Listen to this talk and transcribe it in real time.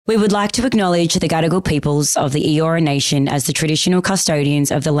We would like to acknowledge the Gadigal peoples of the Eora Nation as the traditional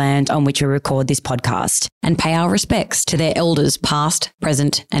custodians of the land on which we record this podcast and pay our respects to their elders past,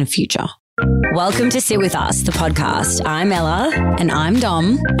 present and future. Welcome to Sit With Us, the podcast. I'm Ella. And I'm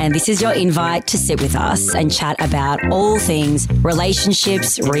Dom. And this is your invite to sit with us and chat about all things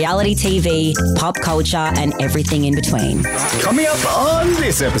relationships, reality TV, pop culture and everything in between. Coming up on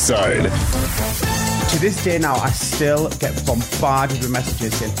this episode. To this day now, I still get bombarded with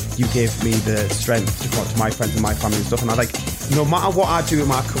messages saying, you gave me the strength to talk to my friends and my family and stuff. And I'm like, no matter what I do in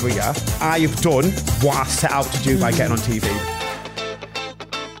my career, I have done what I set out to do by getting on TV.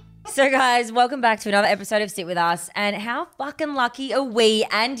 So guys, welcome back to another episode of Sit With Us. And how fucking lucky are we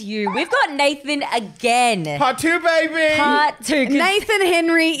and you? We've got Nathan again. Part 2, baby. Part 2. Nathan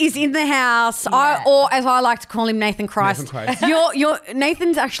Henry is in the house, Yeah. or as I like to call him, Nathan Christ. Nathan Christ.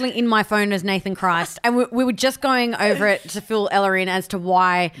 Nathan's actually in my phone as Nathan Christ, and we were just going over it to fill Ella in as to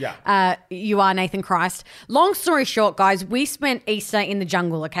why you are Nathan Christ. Long story short, guys, we spent Easter in the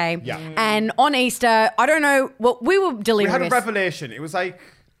jungle, okay? Yeah. And on Easter, I don't know, well, we were We delirious. had a revelation. It was like...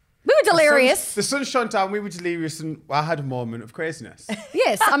 We were delirious. The sun shone down, we were delirious, and I had a moment of craziness.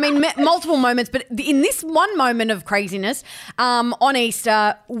 Yes, I mean, multiple moments, but in this one moment of craziness, on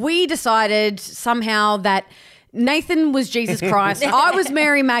Easter, we decided somehow that Nathan was Jesus Christ. I was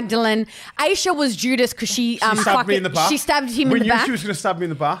Mary Magdalene. Aisha was Judas because she stabbed me in the back. She stabbed him we in the back. knew she was going to stab me in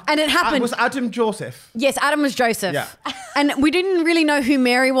the back. And it happened. Was Adam Joseph? Yes, Adam was Joseph. Yeah. And we didn't really know who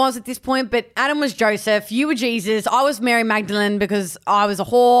Mary was at this point, but Adam was Joseph. You were Jesus. I was Mary Magdalene because I was a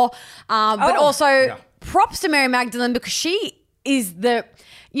whore. But also props to Mary Magdalene because she is the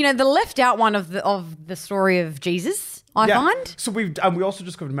left out one of the story of Jesus, I find. So we also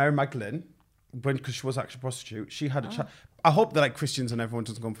discovered Mary Magdalene, because she was actually a prostitute. She had a child. I hope that Christians and everyone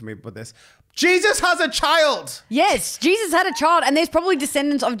doesn't come for me about this. Jesus has a child. Yes, Jesus had a child, and there's probably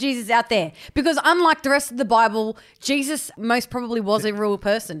descendants of Jesus out there because unlike the rest of the Bible, Jesus most probably was a real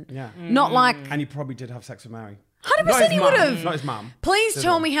person. Yeah. Not like... And he probably did have sex with Mary. 100% he would have. Not his mum. Please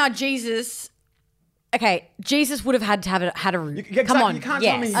tell me how Jesus... Okay, Jesus would have had to have had a root. Exactly. Come on. You can't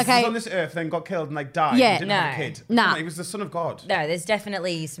tell me he was on this earth, then got killed and died. Yeah. And didn't have a kid. Nah. Come on, he was the son of God. No, there's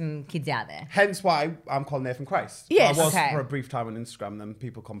definitely some kids out there. Hence why I'm called Nathan Christ. Yes. I was Okay. for a brief time on Instagram, then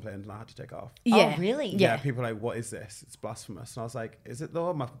people complained and I had to take it off. Yeah. Oh, really? Yeah, people were like, what is this? It's blasphemous. And I was like, is it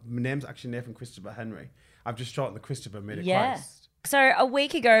though? My name's actually Nathan Christopher Henry. I've just shortened the Christopher, made it Christ. So a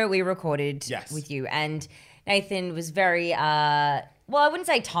week ago we recorded Yes. with you and Nathan was very... well, I wouldn't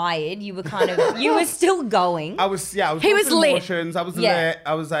say tired. You were you were still going. I was He going was through lit. emotions. I was lit.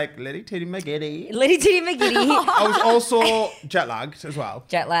 I was like, Liddy Titty McGiddy. Liddy Titty McGiddy. I was also jet lagged as well.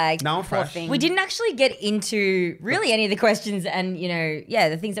 Jet lag. Now I'm fresh. thing. We didn't actually get into really any of the questions and,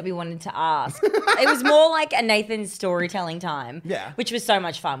 the things that we wanted to ask. It was more like a Nathan's storytelling time. Yeah. Which was so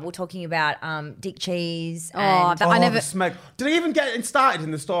much fun. We were talking about dick cheese. I never... The smeg. Did I even get it started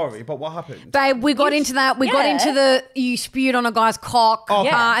in the story about what happened? Babe, we got into that. We got into you spewed on a guy's cock.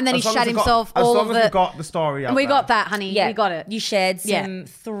 And then he shat himself. As long as we got the story out We there. got that, honey. Yeah, We got it. You shared some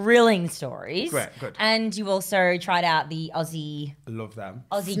thrilling stories. Great, good. And you also tried out the Aussie I love them.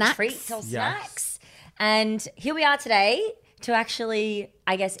 Snacks? treats or Yes. snacks. And here we are today to actually,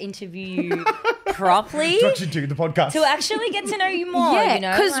 I guess, interview you properly. To actually do the podcast. To actually get to know you more,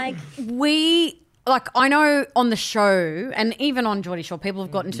 Yeah, because I know on the show and even on Geordie Shore, people have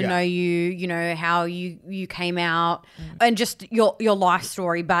gotten to know you, how you came out and just your life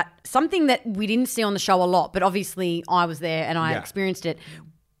story. But something that we didn't see on the show a lot, but obviously I was there and I experienced it.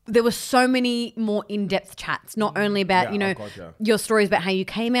 There were so many more in-depth chats, not only about, your stories about how you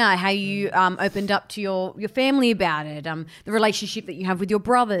came out, how you opened up to your family about it, the relationship that you have with your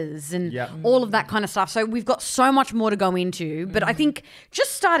brothers and all of that kind of stuff. So we've got so much more to go into. But I think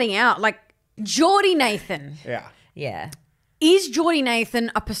just starting out, Geordie Nathan. Yeah. yeah. Is Geordie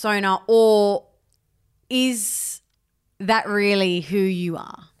Nathan a persona or is that really who you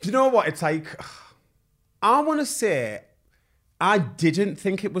are? Do you know what? It's like, I want to say, I didn't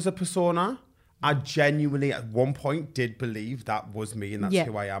think it was a persona. I genuinely, at one point, did believe that was me and that's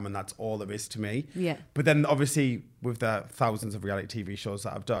who I am and that's all there is to me. Yeah. But then, obviously, with the thousands of reality TV shows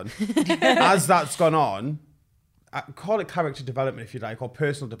that I've done, as that's gone on, I call it character development, if you like, or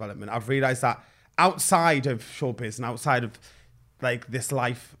personal development. I've realised that outside of showbiz and outside of, this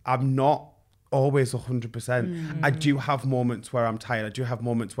life, I'm not always 100%. I do have moments where I'm tired. I do have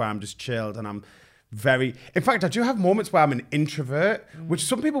moments where I'm just chilled and I'm in fact, I do have moments where I'm an introvert, which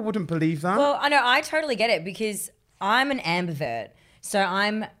some people wouldn't believe that. Well, I know, I totally get it because I'm an ambivert. So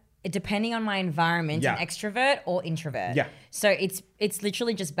I'm, depending on my environment, an extrovert or introvert. Yeah. So it's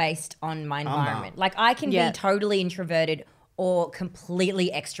literally just based on my environment. I can be totally introverted or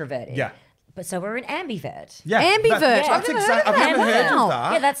completely extroverted. Yeah. But so we're an ambivert. Yeah, Ambivert. That's I've never exact- heard of I've never that. heard Wow. of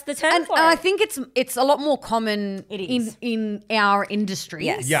that. Yeah, that's the term And for I it. think it's a lot more common It is. in our industry.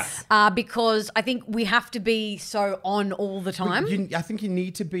 Yes. Yes. Because I think we have to be so on all the time. I think you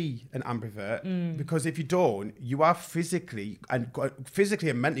need to be an ambivert because if you don't, you are physically and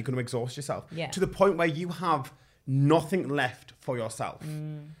mentally going to exhaust yourself to the point where you have nothing left for yourself.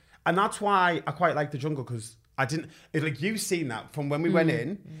 And that's why I quite like the jungle because like you've seen that from when we went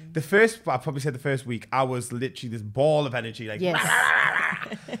in. I'd probably say the first week, I was literally this ball of energy, like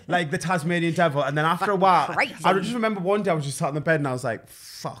like the Tasmanian devil. And then after a while, crazy. I just remember one day I was just sat in the bed and I was like,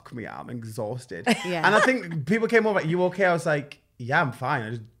 fuck me, I'm exhausted. Yeah. And I think people came over, you okay? I was like, yeah, I'm fine. I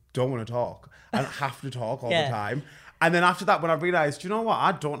just don't want to talk. I don't have to talk all the time. And then after that, when I realized, you know what?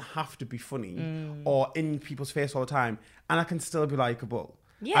 I don't have to be funny or in people's face all the time. And I can still be likable.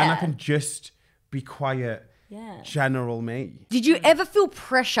 Yeah. And I can just be quiet. Yeah. General me. Did you ever feel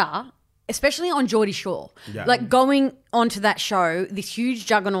pressure, especially on Geordie Shore? Yeah. Like going onto that show, this huge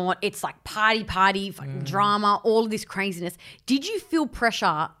juggernaut, it's like party, fucking drama, all of this craziness. Did you feel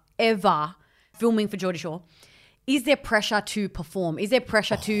pressure ever filming for Geordie Shore? Is there pressure to perform? Is there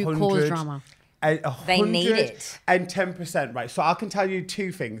pressure to cause drama? They need it. And 10%, right? So I can tell you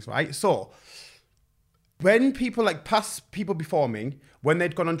two things, right? So when people like past people before me, when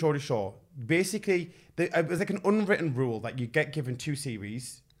they'd gone on Geordie Shore, basically it was like an unwritten rule that you get given 2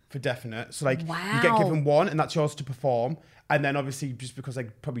 series for definite. So like you get given 1 and that's yours to perform. And then obviously just because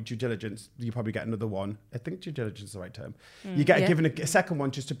like probably due diligence, you probably get another one. I think due diligence is the right term. You get given a second one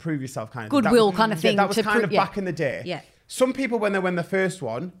just to prove yourself kind of. Goodwill kind of thing. That was to kind of back in the day. Yeah. Some people, when they win the first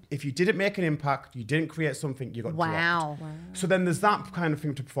one, if you didn't make an impact, you didn't create something, you got Wow. dropped. So then there's that kind of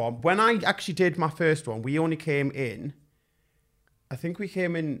thing to perform. When I actually did my first one, we only came in, I think we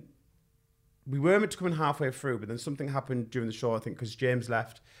were meant to come in halfway through, but then something happened during the show, I think, because James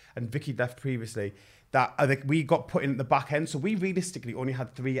left and Vicky left previously, that I think we got put in at the back end. So we realistically only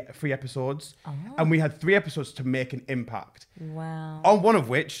had three episodes, and we had 3 episodes to make an impact. Wow. On one of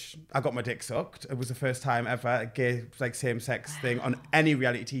which I got my dick sucked. It was the first time ever a gay, like same-sex thing on any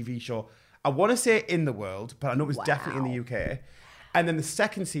reality TV show. I want to say in the world, but I know it was definitely in the UK. And then the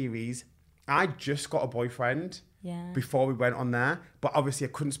second series, I just got a boyfriend before we went on there. But obviously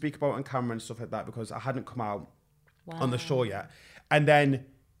I couldn't speak about it on camera and stuff like that because I hadn't come out on the show yet. And then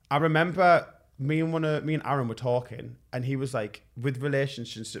I remember me and Aaron were talking and he was like, with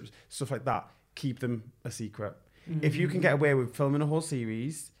relationships, stuff like that, keep them a secret. If you can get away with filming a whole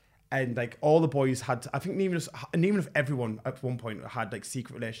series and like all the boys had, I think even if everyone at one point had like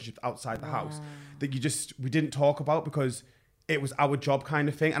secret relationships outside the house that we didn't talk about because it was our job kind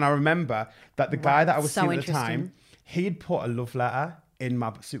of thing. And I remember that the guy that I was seeing at the time, he'd put a love letter in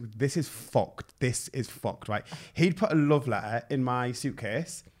my suit. This is fucked, right? He'd put a love letter in my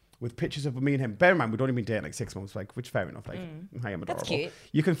suitcase with pictures of me and him. Bear in mind, we'd only been dating like 6 months, like, which fair enough. Like, I am adorable. That's cute.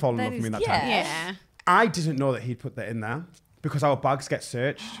 You can fall in love with me in that time. Yeah. I didn't know that he'd put that in there because our bags get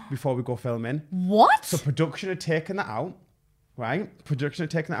searched before we go filming. What? So production had taken that out, right? Production had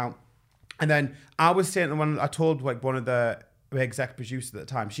taken that out. And then I was saying, when I told like one of the exec producers at the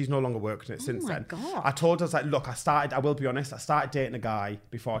time, she's no longer working it since then. God. I told her, I was like, look, I will be honest, I started dating a guy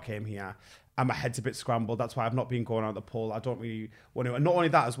before I came here. And my head's a bit scrambled. That's why I've not been going out the pool. I don't really want to. And not only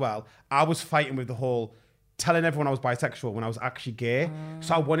that as well, I was fighting with the whole telling everyone I was bisexual when I was actually gay.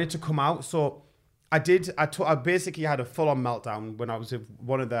 So I wanted to come out. So I did. I basically had a full-on meltdown when I was with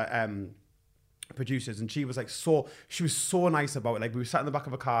one of the producers, and she was so nice about it. Like, we were sat in the back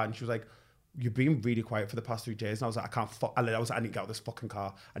of a car, and she was like, "You've been really quiet for the past 3 days." And I was like, I need to get out of this fucking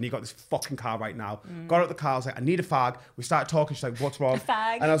car. I need to get out of this fucking car right now. Got out the car. I was like, I need a fag. We started talking. She's like, what's wrong?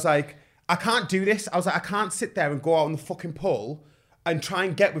 Fag. And I was like, I can't do this. I was like, I can't sit there and go out on the fucking pool and try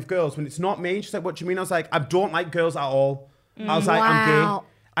and get with girls when it's not me. And she's like, what do you mean? I was like, I don't like girls at all. I was like, I'm Wow. gay.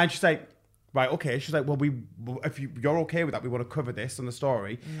 And she's like, right, okay. She's like, well, if you're okay with that, we want to cover this on the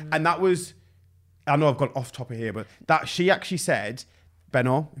story. And that was, I know I've gone off topic here, but that she actually said,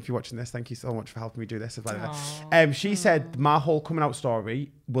 Benno, if you're watching this, thank you so much for helping me do this. She said, my whole coming out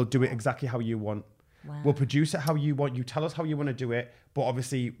story, we'll do it exactly how you want. Wow. We'll produce it how you want. You tell us how you want to do it, but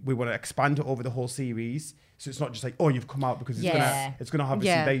obviously we want to expand it over the whole series. So it's not just like, oh, you've come out, because it's gonna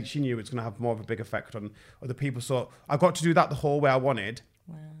obviously she knew it's gonna have more of a big effect on other people. So I got to do that the whole way I wanted.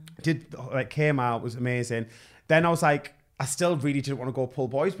 Wow. Came out, was amazing. Then I was like, I still really didn't want to go pull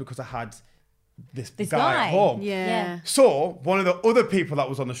boys because I had this guy at home. Yeah. So one of the other people that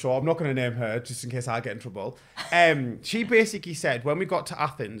was on the show, I'm not going to name her just in case I get in trouble. She basically said when we got to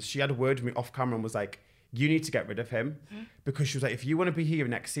Athens, she had a word with me off camera and was like, you need to get rid of him, because she was like, if you want to be here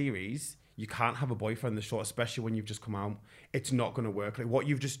next series, you can't have a boyfriend in the show, especially when you've just come out. It's not going to work. Like, what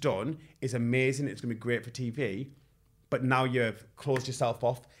you've just done is amazing. It's going to be great for TV. But now you've closed yourself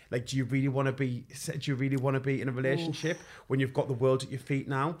off. Like, do you really want to be in a relationship when you've got the world at your feet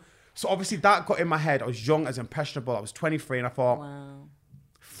now? So obviously that got in my head. I was young, I was impressionable. I was 23 and I thought,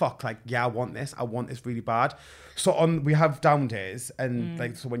 fuck, like, yeah, I want this really bad. So we have down days and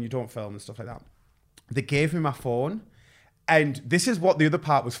like, so when you don't film and stuff like that, they gave me my phone. And this is what the other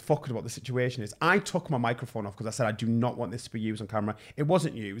part was fucking about the situation is. I took my microphone off because I said, I do not want this to be used on camera. It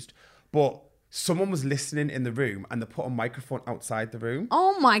wasn't used, but someone was listening in the room and they put a microphone outside the room.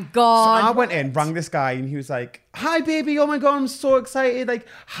 Oh my God. So I went in, rang this guy, and he was like, hi, baby. Oh my God, I'm so excited. Like,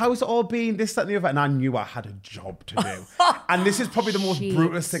 how's it all been? This, that, and the other. And I knew I had a job to do. And this is probably the most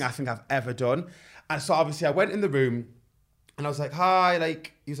brutalest thing I think I've ever done. And so obviously I went in the room and I was like, hi.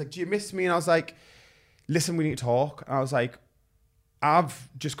 Like, he was like, do you miss me? And I was like, listen, we need to talk. And I was like, I've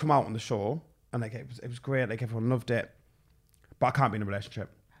just come out on the show and like, it was great. Like, everyone loved it, but I can't be in a relationship.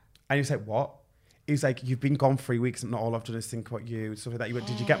 And he was like, what? He's like, you've been gone 3 weeks and not all I've done is think about you, stuff like that. He went,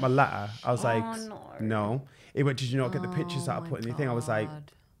 did you get my letter? I was like, no. He went, did you not get the pictures that I put in the thing? I was like,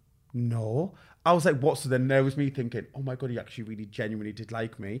 no. I was like, what? So then there was me thinking, oh my God, he actually really genuinely did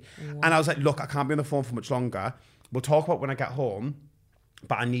like me. What? And I was like, look, I can't be on the phone for much longer. We'll talk about when I get home,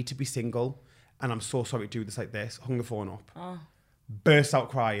 but I need to be single. And I'm so sorry to do this like this. Hung the phone up. Burst out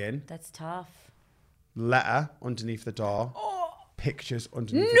crying. That's tough. Letter underneath the door. Pictures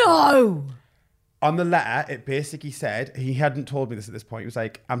underneath the door. No! On the letter, it basically said, he hadn't told me this at this point. He was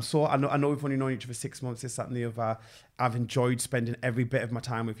like, I know we've only known each other for 6 months, this, that, and the other. I've enjoyed spending every bit of my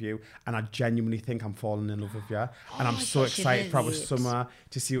time with you, and I genuinely think I'm falling in love with you. And I'm so excited for our summer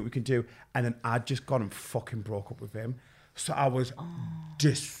to see what we can do. And then I'd just gone and fucking broke up with him. So I was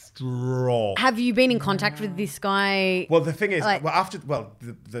distraught. Have you been in contact with this guy? Well, the thing is,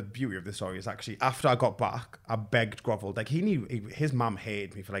 the beauty of the story is actually after I got back, I begged, groveled. Like, his mum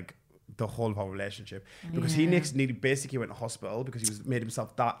hated me for like the whole of our relationship because he basically went to hospital because he made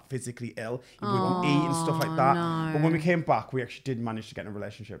himself that physically ill. He wouldn't eat and stuff like that. No. But when we came back, we actually did manage to get in a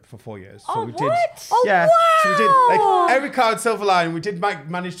relationship for 4 years. So we what? did. Oh, yeah. wow. So we did like every card silver line. We did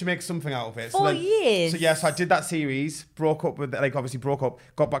manage to make something out of it. 4 years. So yeah, so I did that series, broke up,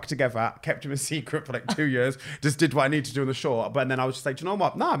 got back together, kept him a secret for like 2 years, just did what I needed to do on the show. But then I was just like, do you know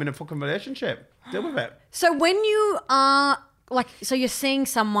what? No, I'm in a fucking relationship. Deal with it. So when you are so you're seeing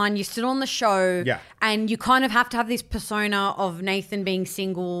someone, you stood on the show, and you kind of have to have this persona of Nathan being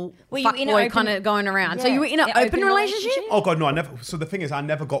single, fuckboy kind of going around. Yeah. So you were in an open relationship? Oh God, no, I never. So the thing is, I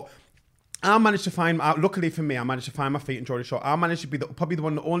managed to find, luckily for me, I managed to find my feet in Geordie Shore. I managed to be probably the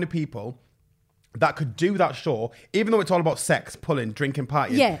only people that could do that show, even though it's all about sex, pulling, drinking,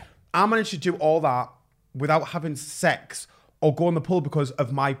 partying. Yeah. I managed to do all that without having sex or go on the pull because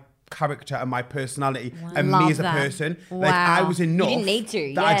of my character and my personality and Love me as a that. person. Wow. Like, I was enough. You didn't need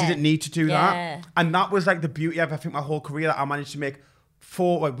to, that I didn't need to do that. And that was like the beauty of, I think, my whole career, that I managed to make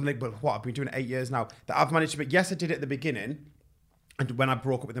I've been doing it 8 years now, that I've managed to make. Yes, I did it at the beginning, and when I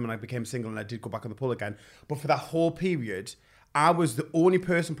broke up with him and I became single and I did go back on the pull again. But for that whole period, I was the only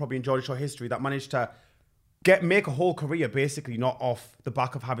person probably in Geordie Shore history that managed to make a whole career basically not off the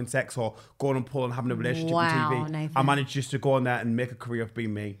back of having sex or going on pull and having a relationship on TV. Nathan. I managed just to go on there and make a career of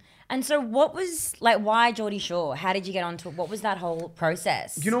being me. And so what was, like, why Geordie Shore? How did you get onto it? What was that whole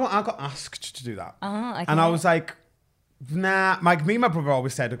process? You know what? I got asked to do that. Okay. And I was like, nah. Like, me and my brother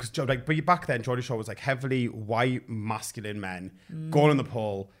always said, because like back then, Geordie Shore was like heavily white, masculine men going on the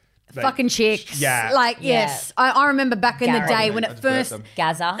pole. Like, Fucking chicks. Yeah. Like, yes. I remember back in the day when it first...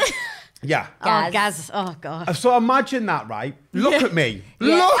 Gaza. Yeah. Oh, Gaz. Oh, God. So imagine that, right? Look at me.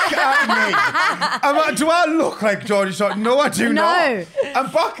 Look at me. Do I look like Geordie Shore? No, I do not.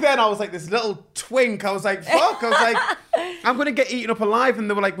 And back then, I was like this little twink. I was like, fuck. I was like, I'm going to get eaten up alive. And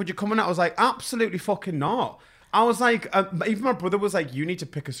they were like, would you come on out? I was like, absolutely fucking not. I was like, even my brother was like, you need to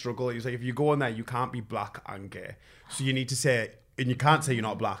pick a struggle. He was like, if you go on there, you can't be black and gay. So you need to say... And you can't say you're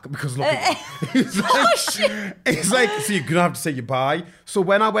not black because look at you. It's like, so you're going to have to say you're bi. So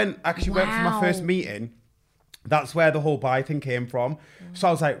when I went for my first meeting, that's where the whole bi thing came from. So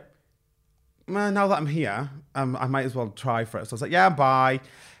I was like, man, now that I'm here, I might as well try for it. So I was like, yeah, I'm bi.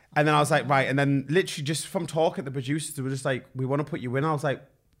 And then I was like, right. And then literally just from talking to the producers, they were just like, we want to put you in. I was like,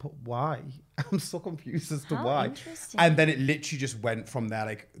 but why? I'm so confused as to why. Interesting. And then it literally just went from there.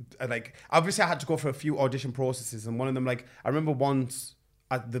 Like obviously I had to go for a few audition processes, and one of them, like, I remember once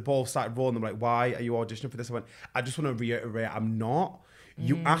the ball started rolling. I'm like, why are you auditioning for this? I went, I just want to reiterate, I'm not.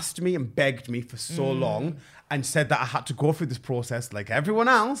 You asked me and begged me for so long and said that I had to go through this process like everyone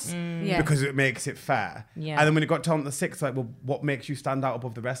else because it makes it fair. Yeah. And then when it got down to the 6, like, well, what makes you stand out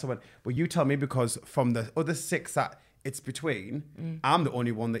above the rest? I went, well, you tell me, because from the other 6 that it's between, I'm the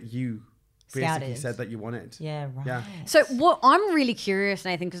only one that you basically Scouted. said that you wanted. Yeah, right. Yeah. So what I'm really curious,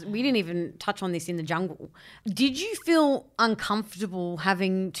 Nathan, because we didn't even touch on this in the jungle. Did you feel uncomfortable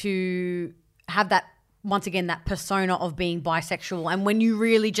having to have that, once again, that persona of being bisexual, and when you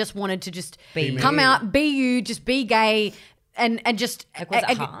really just wanted to just come out, be you, just be gay, and just was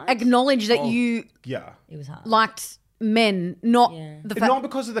it hard? acknowledge that you Yeah. It was hard. liked men, not the fact. Not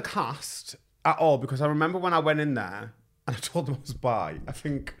because of the cast at all, because I remember when I went in there and I told them I was bi, I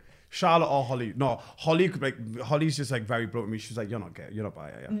think Charlotte or Holly, no, Holly could Holly's just like very blunt with me. She was like, you're not gay, you're not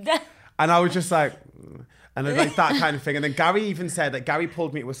bi, yeah. And I was just like, and it was like that kind of thing. And then Gary even said that Gary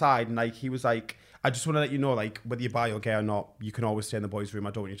pulled me to a side and like, he was like, I just want to let you know, like, whether you're bi or gay or not, you can always stay in the boys' room. I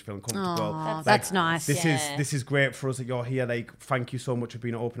don't want you to feel uncomfortable. Aw, that's nice. This is great for us that you're here. Like, thank you so much for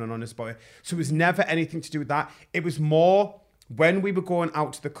being open and honest about it. So it was never anything to do with that. It was more when we were going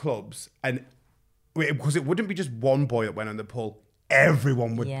out to the clubs, and because it wouldn't be just one boy that went on the pool.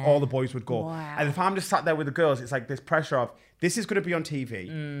 Everyone would, all the boys would go. Wow. And if I'm just sat there with the girls, it's like this pressure of, this is going to be on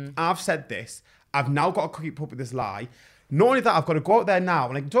TV. I've said this. I've now got to keep up with this lie. Not only that, I've got to go out there now.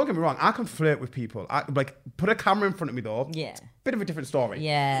 And like, don't get me wrong, I can flirt with people. Like, put a camera in front of me though. Yeah. Bit of a different story.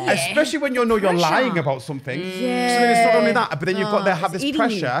 Yeah. Especially when you know you're lying about something. So then it's not only that, but then you've got to have this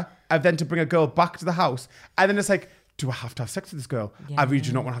pressure of then to bring a girl back to the house. And then it's like, do I have to have sex with this girl? I really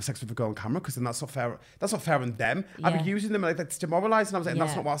do not want to have sex with a girl on camera, because then that's not fair. That's not fair on them. I'd be using them like that's demoralizing. I was like,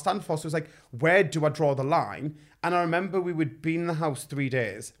 that's not what I stand for. So it's like, where do I draw the line? And I remember we would be in the house 3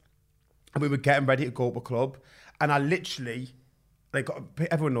 days, and we were getting ready to go to a club, and I literally, like,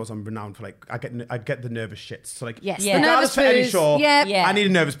 everyone knows I'm renowned for like, I get the nervous shits. So like, Yes, Yeah. the regardless nervous for any poos. show, Yep. Yeah. I need a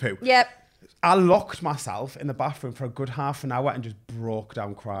nervous poo. Yep. I locked myself in the bathroom for a good half an hour and just broke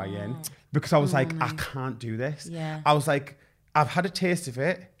down crying because I was like, I can't do this. Yeah. I was like, I've had a taste of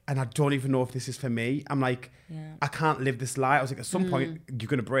it and I don't even know if this is for me. I'm like, I can't live this lie. I was like, at some point, you're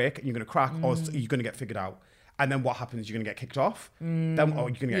going to break and you're going to crack or you're going to get figured out. And then what happens? You're going to get kicked off. Then, or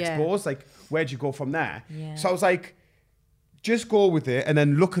you're going to get exposed. Like, where do you go from there? Yeah. So I was like, just go with it. And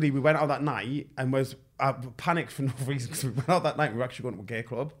then luckily we went out that night and I panicked for no reason, because we went out that night. We were actually going to a gay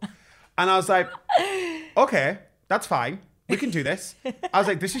club. And I was like, okay, that's fine. We can do this. I was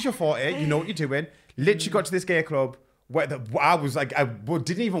like, this is your forte. You know what you're doing. Literally got to this gay club where I was like, I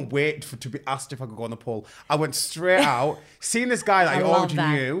didn't even wait to be asked if I could go on the pool. I went straight out, seeing this guy that I love already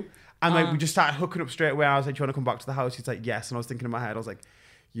that. knew. And like, we just started hooking up straight away. I was like, do you want to come back to the house? He's like, yes. And I was thinking in my head, I was like,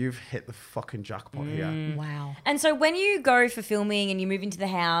 you've hit the fucking jackpot here. Wow. And so when you go for filming and you move into the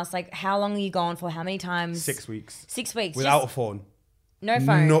house, like, how long are you gone for? How many times? 6 weeks. 6 weeks. Without a Just phone. no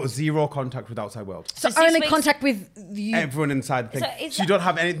phone. No, zero contact with the outside world. So 6 only weeks- contact with you. Everyone inside the thing. So it's- So you don't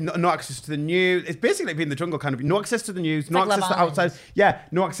have any, no access to the news. It's basically like being in the jungle, kind of. No access to the news, no like access to Love the outside. Yeah,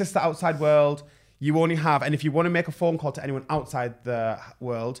 no access to the outside world. You only have, and if you want to make a phone call to anyone outside the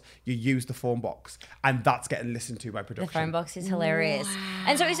world, you use the phone box, and that's getting listened to by The production. phone box is hilarious.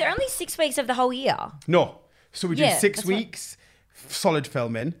 And so is there only 6 weeks of the whole year? No, so we do Yeah, 6 that's what- weeks solid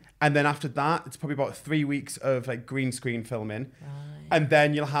filming, and then after that, it's probably about 3 weeks of like green screen filming, and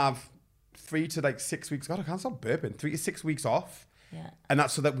then you'll have 3 to like 6 weeks. God, I can't stop burping. 3 to 6 weeks off. Yeah. And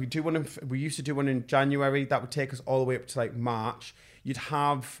that's so that we do one. We used to do one in January. That would take us all the way up to like March. You'd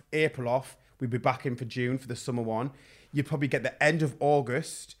have April off. We'd be back in for June for the summer one. You'd probably get the end of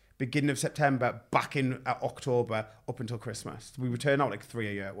August, beginning of September, back in at October, up until Christmas. We would turn out like 3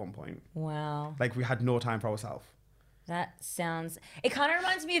 a year at one point. Wow. Like we had no time for ourselves. That sounds... It kind of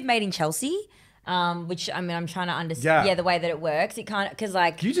reminds me of Made in Chelsea, which, I mean, I'm trying to understand... Yeah. the way that it works. It kind of... Because,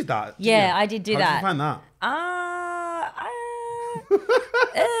 like... You did that. didn't Yeah, you? I did do How that. Did you find that?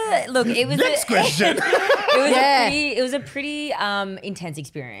 Look, it was... Next question. It was a pretty intense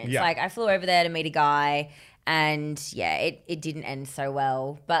experience. Yeah. Like, I flew over there to meet a guy, and yeah, it didn't end so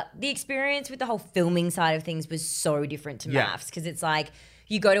well. But the experience with the whole filming side of things was so different to Yeah. maths, because it's like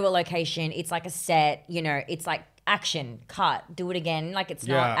you go to a location, it's like a set, you know, it's like action, cut, do it again. Like, it's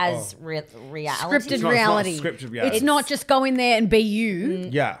not Yeah, as reality. Scripted It's not reality. scripted reality. It's not just go in there and be you.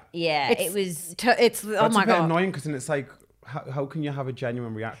 Yeah. Yeah, It's, it was. It's oh That's my a bit god. annoying because then it's like, how can you have a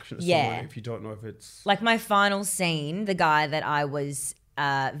genuine reaction to Yeah. someone if you don't know if it's... Like, my final scene, the guy that I was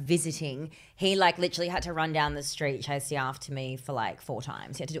visiting, he like literally had to run down the street chasing after me for like 4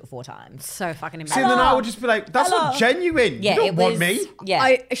 times. He had to do it 4 times. So fucking See, embarrassing. then I would just be like, that's not genuine. Yeah, you don't it want was, me.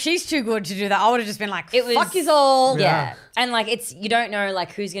 Yeah. She's too good to do that. I would have just been like, It was- fuck you all. Yeah. And like you don't know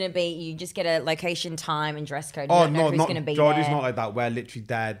like who's gonna be. You just get a location, time, and dress code. You Oh don't know no, who's not gonna be Geordie's there. not like that. We're literally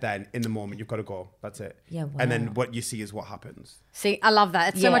there then in the moment. You've got to go. That's it. Yeah, And then wow. what you see is what happens. See, I love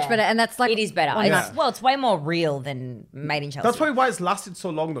that. It's so much Yeah. better. And that's like, It is better. on It's, that- well, it's way more real than Made in Chelsea. That's probably why it's lasted so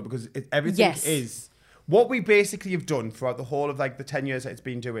long though, because everything Yes. is what we basically have done throughout the whole of like the 10 years that it's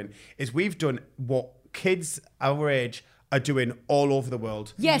been doing is we've done what kids our age are doing all over the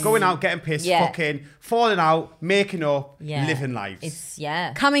world. Yes. Going out, getting pissed, Yeah. fucking, falling out, making up, Yeah. living lives. It's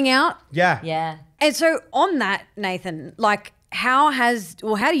yeah. coming out. yeah. Yeah. And so on that, Nathan, like how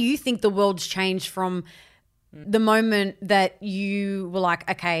do you think the world's changed from the moment that you were like,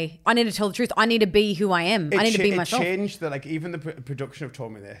 okay, I need to tell the truth. I need to be who I am. I need to be myself. It changed that, like, even the production have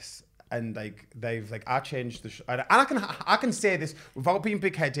told me this, and like they've like I changed the and I can say this without being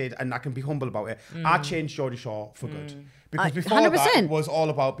big-headed, and I can be humble about it. I changed Geordie Shaw for good because before that 100%. it was all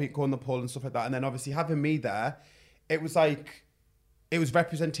about going the poll and stuff like that, and then obviously having me there, it was like it was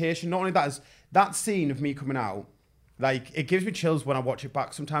representation. Not only that, is that scene of me coming out. Like, it gives me chills when I watch it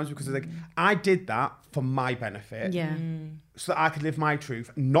back sometimes because it's like, I did that for my benefit. Yeah. So that I could live my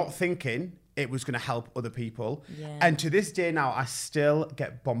truth, not thinking it was going to help other people. Yeah. And to this day now, I still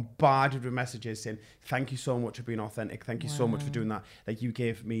get bombarded with messages saying, thank you so much for being authentic. Thank you so much for doing that. Like, you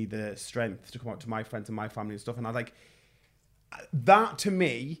gave me the strength to come out to my friends and my family and stuff. And I was like, that to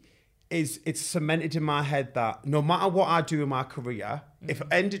me it's cemented in my head that no matter what I do in my career, if it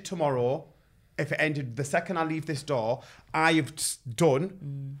ended tomorrow, if it ended the second I leave this door, I have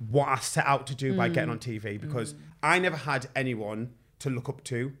done what I set out to do by getting on TV, because I never had anyone to look up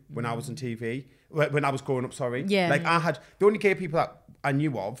to when I was on TV, when I was growing up, sorry. Yeah. Like, I had, the only gay people that I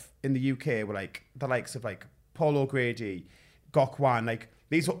knew of in the UK were like the likes of like Paul O'Grady, Gok Wan, like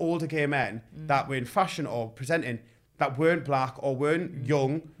these were older gay men that were in fashion or presenting that weren't black or weren't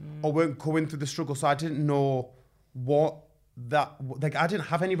young or weren't going through the struggle. So I didn't know what that, like, I didn't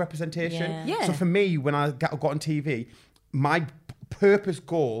have any representation. Yeah. Yeah. So for me, when I got on TV, my purpose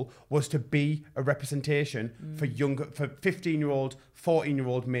goal was to be a representation for 15-year-old,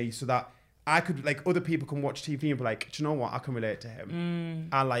 14-year-old me, so that I could, like, other people can watch TV and be like, do you know what? I can relate to him.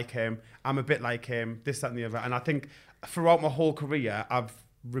 I like him. I'm a bit like him, this, that, and the other. And I think throughout my whole career, I've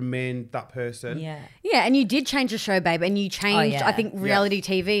remained that person. Yeah. Yeah, and you did change the show, babe, and you changed, yeah. I think, reality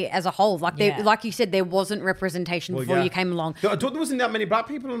TV as a whole. Like, there, Yeah. like you said, there wasn't representation Well, before yeah. you came along. There wasn't that many black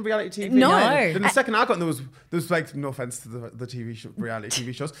people on reality TV. No. Then the second I got, there was like, no offense to the TV show, reality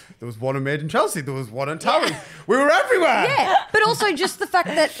TV shows, there was one on Made in Chelsea, there was one on Towie. We were everywhere. Yeah, but also just the fact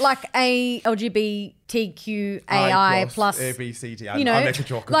that like a LGBTQAI plus, A, B, C, D. you know, I'll make a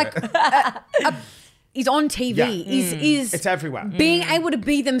joke of like it. is on TV, Yeah. is It's everywhere. being able to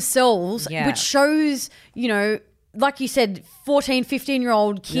be themselves, Yeah. which shows, you know, like you said, 14,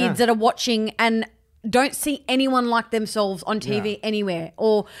 15-year-old kids Yeah. that are watching and don't see anyone like themselves on TV Yeah. anywhere,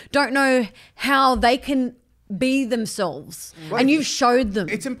 or don't know how they can be themselves. Well, and you've showed them.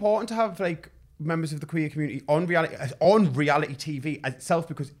 It's important to have like members of the queer community on reality TV itself,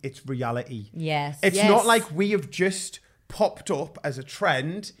 because it's reality. Yes. It's Yes. not like we have just popped up as a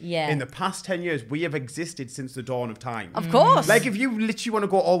trend Yeah. in the past 10 years. We have existed since the dawn of time. Of course. Like, if you literally want to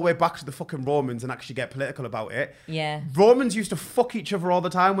go all the way back to the fucking Romans and actually get political about it, Yeah. Romans used to fuck each other all the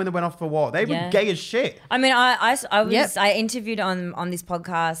time when they went off for war. They Yeah. were gay as shit. I mean, I was Yep. I interviewed on this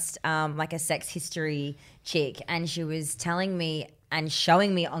podcast like a sex history chick, and she was telling me and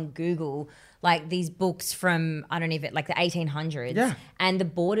showing me on Google like these books from, I don't even, like the 1800s, Yeah. and the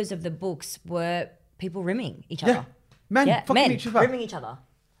borders of the books were people rimming each other. Yeah. Men fucking each other. rimming each other.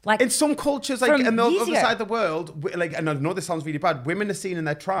 Like, In some cultures, like From in the years other ago. side of the world, like, and I know this sounds really bad, women are seen in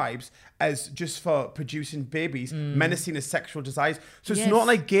their tribes as just for producing babies. Men are seen as sexual desires. So it's Yes. not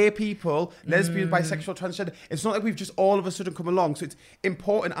like gay people, lesbian, bisexual, transgender. It's not like we've just all of a sudden come along. So it's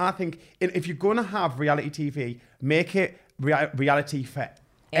important, I think, if you're going to have reality TV, make it reality for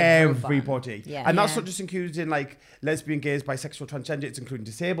everybody. Yeah. And that's Yeah. not just including like lesbian, gays, bisexual, transgender. It's including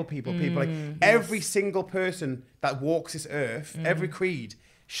disabled people, people like every single person that walks this earth, every creed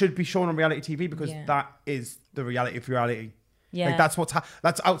should be shown on reality TV, because Yeah. that is the reality of reality. Yeah. Like that's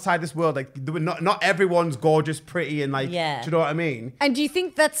that's outside this world. Like not everyone's gorgeous, pretty, and like, do you know what I mean? And do you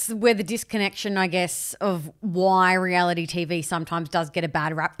think that's where the disconnection, I guess, of why reality TV sometimes does get a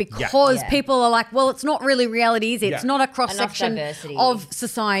bad rap? Because people are like, well, it's not really reality, is it? It's not a cross-section of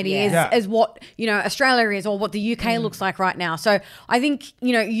society as what, you know, Australia is or what the UK looks like right now. So I think,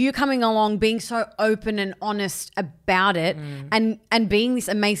 you know, you coming along, being so open and honest about it and being this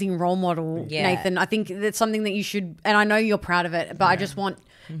amazing role model, Nathan, I think that's something that you should, and I know you're proud of it, but I just want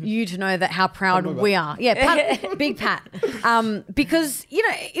you to know that how proud we are. Yeah, big pat. Because, you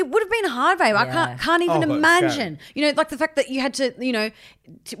know, it would have been hard, babe. I can't even imagine. You know, like the fact that you had to, you know,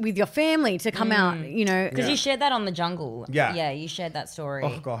 with your family to come out, you know. Because you shared that on The Jungle. Yeah. Yeah, you shared that story.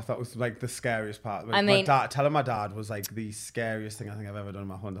 Oh, God, that was like the scariest part. Like, I mean, telling my dad was like the scariest thing I think I've ever done in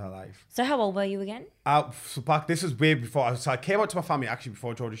my whole entire life. So how old were you again? This was way before. So I came out to my family actually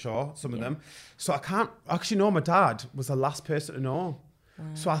before Geordie Shaw, some of them. So I can't actually know my dad was the last person to know.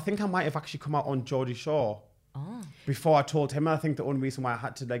 So I think I might have actually come out on Geordie Shaw before I told him. And I think the only reason why I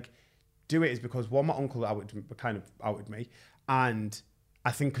had to like do it is because my uncle kind of outed me, and I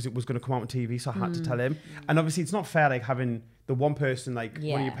think because it was going to come out on TV, so I had to tell him. And obviously, it's not fair like having the one person like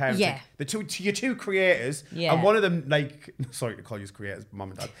one of your parents, like, your two creators, and one of them like sorry to call you creators, mum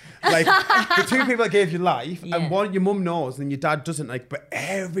and dad, like the two people that gave you life, and one your mum knows and your dad doesn't, like, but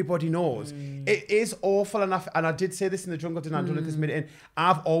everybody knows. It is awful, and I did say this in The Jungle, didn't I? I don't know if this minute in.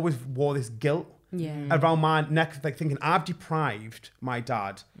 I've always wore this guilt around my neck, like thinking I've deprived my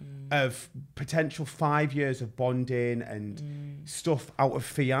dad of potential 5 years of bonding and stuff out of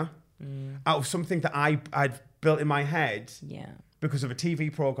fear, out of something that I'd built in my head because of a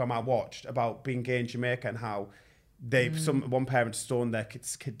TV program I watched about being gay in Jamaica and how one parent stoned their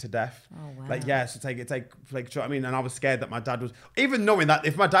kid to death. Oh, wow. Like, yes, it's like, do you know what I mean? And I was scared that my dad was, even knowing that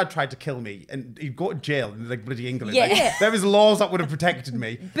if my dad tried to kill me and he'd go to jail in like bloody England, like, there was laws that would have protected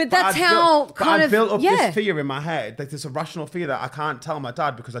me. But that's I built up this fear in my head, like this irrational fear that I can't tell my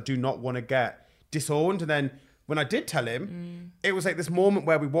dad because I do not want to get disowned. And then when I did tell him, it was like this moment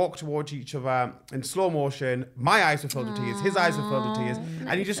where we walked towards each other in slow motion. My eyes were filled with tears, his eyes were filled with tears,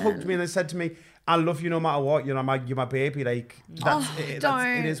 and he just hugged me and said to me, I love you no matter what. You know, you're my baby. Like,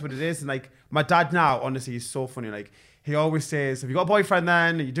 it is what it is. And like, my dad now, honestly, is so funny. Like, he always says, have you got a boyfriend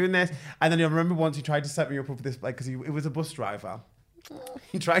then? Are you doing this? And then I remember once he tried to set me up with this, like, because it was a bus driver.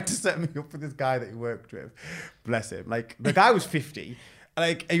 He tried to set me up with this guy that he worked with. Bless him. Like, the guy was 50.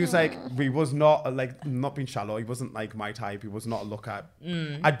 Like, he was like, he was not, like, not being shallow. He wasn't like my type. He was not a looker.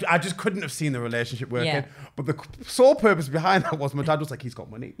 I just couldn't have seen the relationship working. Yeah. But the sole purpose behind that was my dad was like, he's got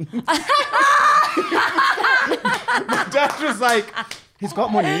money. My dad was like, he's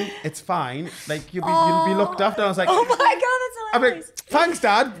got money. It's fine. Like, you'll be looked after. And I was like, oh my God, that's hilarious. I'm like, thanks,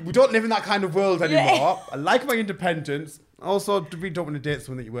 Dad. We don't live in that kind of world anymore. I like my independence. Also, we don't want to date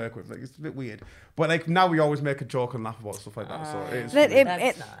someone that you work with. Like, it's a bit weird. But like, now we always make a joke and laugh about stuff like that. So it's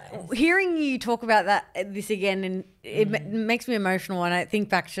nice. Hearing you talk about this again, and it makes me emotional. And I think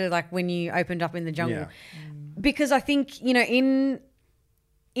back to like when you opened up in The Jungle, because I think, you know,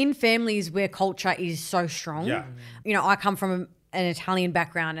 in families where culture is so strong, you know, I come from an Italian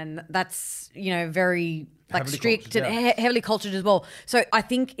background, and that's, you know, very like heavily strict cultured, and heavily cultured as well. So I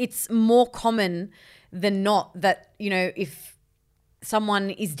think it's more common than not that, you know, if someone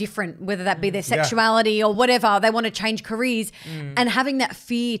is different, whether that be their sexuality or whatever, they want to change careers, and having that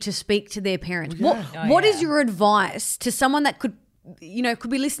fear to speak to their parents. What is your advice to someone that could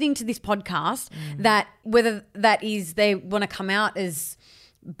be listening to this podcast, that whether that is they want to come out as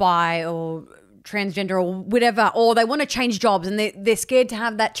bi or transgender or whatever, or they want to change jobs and they're scared to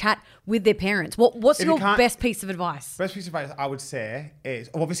have that chat with their parents? What's your best piece of advice? Best piece of advice I would say is,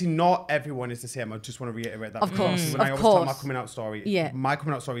 obviously not everyone is the same. I just want to reiterate that. Of course. When I always tell my coming out story, my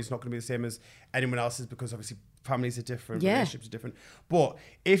coming out story is not going to be the same as anyone else's, because obviously families are different, relationships are different. But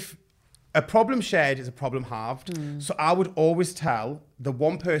if a problem shared is a problem halved, so I would always tell the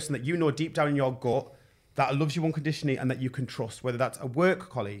one person that you know deep down in your gut that loves you unconditionally and that you can trust, whether that's a work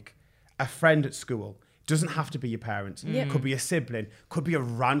colleague, a friend at school. It doesn't have to be your parents. It could be a sibling, could be a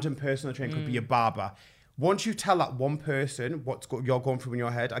random person on the train, could be a barber. Once you tell that one person you're going through in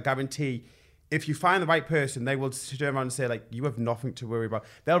your head, I guarantee if you find the right person, they will turn around and say, like, you have nothing to worry about.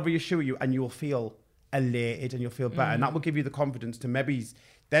 They'll reassure you and you'll feel elated and you'll feel better. And that will give you the confidence to maybe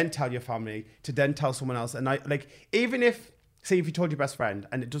then tell your family, to then tell someone else. And even if you told your best friend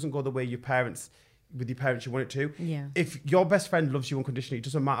and it doesn't go the way with your parents you want it to. If your best friend loves you unconditionally, it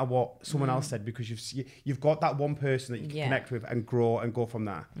doesn't matter what someone else said, because you've got that one person that you can connect with and grow and go from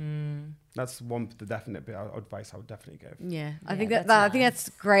there. That's the definite bit of advice I would definitely give. Yeah, I Yeah, think that's I think nice. that's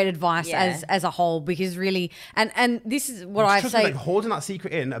great advice Yeah. as a whole, because really, and this is what I Trust me, say. like holding that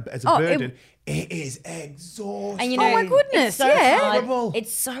secret in as a Oh, burden, it is exhausting. And you Oh know, my goodness, it's so yeah. hard. Horrible.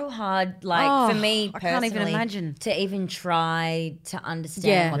 It's so hard. Like Oh, for me I personally, can't even imagine. to even try to understand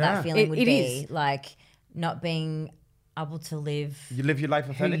Yeah. what Yeah. that feeling would It be. is. Like not being able to live You live your life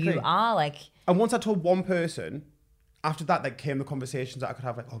who authentically. you are. Like And once I told one person, after that, like came the conversations that I could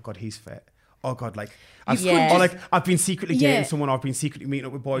have, like, oh God, he's fit. Oh God, like, Yeah. or like I've been secretly Yeah. dating someone, or I've been secretly meeting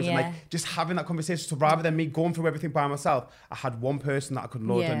up with boys, and Yeah. like just having that conversation. So rather than me going through everything by myself, I had one person that I could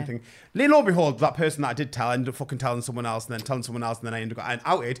load Yeah. anything. Lo and behold, that person that I did tell, I ended up fucking telling someone else, and then telling someone else, and then I ended up getting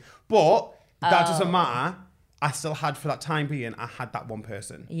outed. But that doesn't matter. I still had, for that time being, I had that one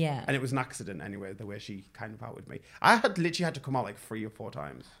person. Yeah. And it was an accident anyway, the way she kind of outed me. I had literally had to come out like 3 or 4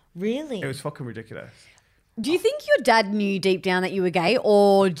 times. really, It was fucking ridiculous. Do you think your dad knew deep down that you were gay,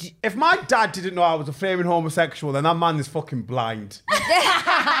 or If my dad didn't know I was a flaming homosexual, then that man is fucking blind.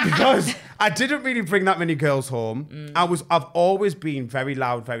 Because I didn't really bring that many girls home. I've always been very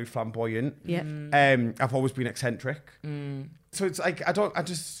loud, very flamboyant. Yeah. I've always been eccentric. So it's like I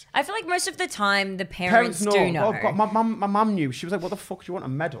I feel like most of the time the parents parents do know. Oh, God, my mum knew. She was like, "What the fuck do you want, a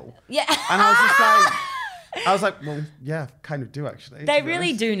medal?" Yeah. And I was like, well, yeah, kind of do actually. They to be really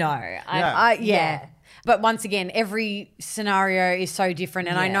honest. do know. Yeah. yeah. But once again, every scenario is so different,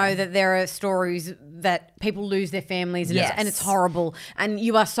 and I Yeah. know that there are stories that people lose their families, and, Yes. and it's horrible. And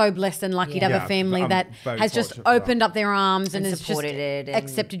you are so blessed and lucky to have Yeah, a family I'm that very has just fortunate for that. opened up their arms and, And has just supported it and-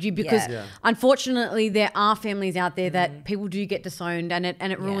 accepted you. Because Yeah. unfortunately, there are families out there that people do get disowned, and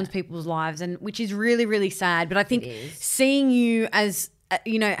it ruins people's lives, and which is really, really sad. But I think is. seeing you as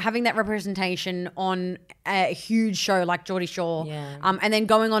having that representation on a huge show like Geordie Shore, Yeah. and then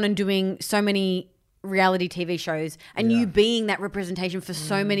going on and doing so many reality TV shows, and you being that representation for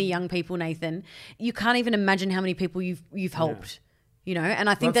so many young people, Nathan, you can't even imagine how many people you've helped. And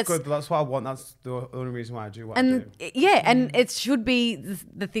I think That's that's good. That's what I want. That's the only reason why I do what I and do. and it should be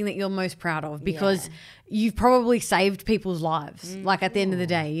the thing that you're most proud of, because you've probably saved people's lives. Like at the end of the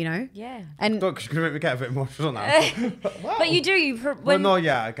day, Yeah. And Don't, 'cause you're gonna make me get a bit emotional now. But you do. Well, no,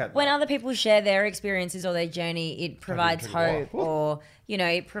 yeah, I get when that. other people share their experiences or their journey, it provides drink hope, water. or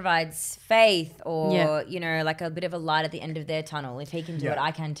it provides faith, or Yeah. like a bit of a light at the end of their tunnel. If he can do Yeah. it,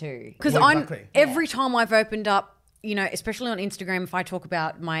 I can too. because Well, I'm exactly. every time I've opened up, especially on Instagram, if I talk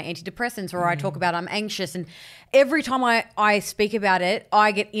about my antidepressants or I talk about I'm anxious, and every time I speak about it,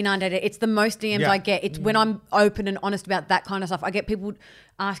 I get inundated. It's the most DMs Yeah. I get. It's when I'm open and honest about that kind of stuff. I get people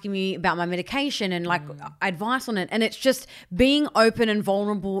asking me about my medication and like advice on it, and it's just being open and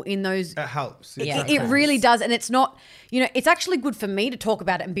vulnerable in those. It helps. Yeah. It really does, and it's not. It's actually good for me to talk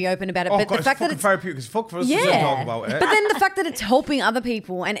about it and be open about it. Oh but God, the fact that fucking it's therapeutic as fuck for us to Yeah. sit and talk about it. but then the fact that it's helping other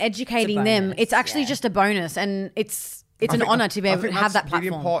people and educating them, bonus, it's actually yeah. just a bonus, and it's I an think- honor to be I able to think have that that's really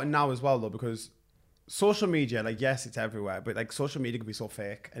platform. important now as well, though, because social media, like, yes, it's everywhere, but like social media can be so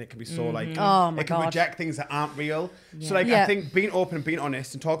fake, and it can be so like, Oh, my it can God. reject things that aren't real. So like, Yeah. I think being open and being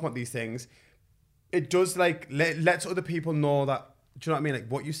honest and talking about these things, it does like lets other people know that. Do you know what I mean? Like,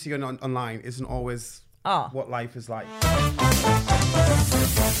 what you see online isn't always what life is like.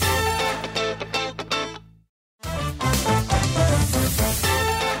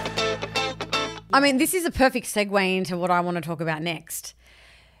 I mean, this is a perfect segue into what I want to talk about next.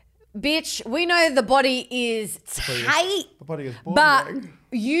 Bitch, we know the body is tight, The body is but boring.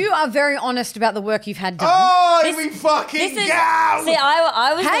 you are very honest about the work you've had done. Oh, This- we fucking This is go! see,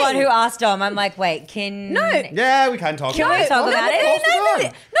 I was Hey. the one who asked Dom. I'm like, wait, can Yeah, we can talk Can about we it. talk No, about of it? course we No,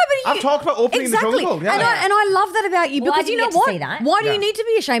 can. but you, I've talked about opening exactly. the jungle. Yeah. And I love that about you, Well, I because you didn't know get to what? see that. Why do Yeah. you need to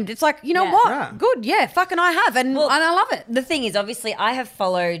be ashamed? It's like, you know Yeah. what? Yeah. Good, yeah, fucking I have, and I love it. The thing is, obviously, I have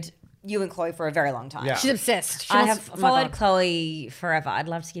followed you and Chloe for a very long time. Yeah. She's obsessed. She I wants- have oh my followed God. Chloe forever. I'd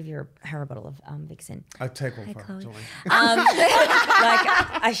love to give you her a bottle of Vixen. I'd take one for Chloe. Joy.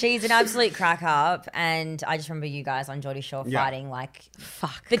 She's an absolute crack up, and I just remember you guys on Geordie Shore Yeah. fighting like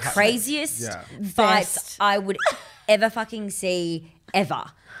Fuck. the craziest Yeah. fights Best. I would ever fucking see ever.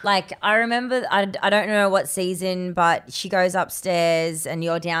 Like, I remember, I don't know what season, but she goes upstairs and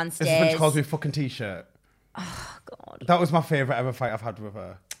you're This is when downstairs. she calls me fucking t-shirt. Oh, God. That was my favourite ever fight I've had with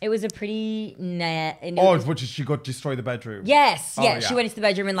her. It was a pretty Oh, which is she got destroy the bedroom. Yes, Oh, yeah. yeah. She went into the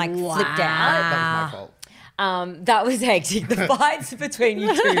bedroom and like flipped out. That was my fault. That was hectic. The fights between you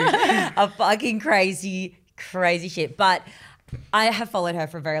two are fucking crazy, crazy shit. But I have followed her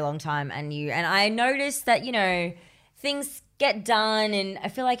for a very long time, and I noticed that, things get done, and I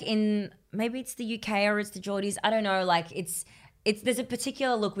feel like maybe it's the UK or it's the Geordies, I don't know, like it's there's a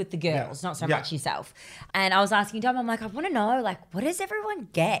particular look with the girls, not so Yeah. much yourself. And I was asking Dom, I'm like, I want to know, like, what does everyone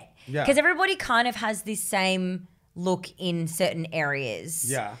get? Yeah. Because everybody kind of has this same look in certain areas.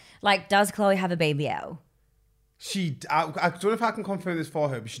 Yeah. Like, does Chloe have a BBL? I don't know if I can confirm this for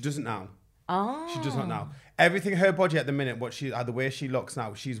her, but she doesn't now. Oh. She does not now. Everything, her body at the minute, the way she looks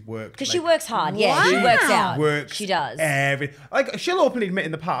now, she's worked. Because she works hard. Yeah, she Wow. works out. Works. She does. Like, she'll openly admit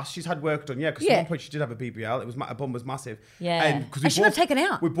in the past she's had work done. Yeah, because Yeah. at one point she did have a BBL. It was her bum was massive. Yeah. And because And she got taken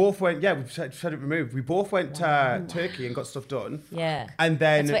out. We both went. Yeah, we've had it removed. We both went to Turkey and got stuff done. Yeah. And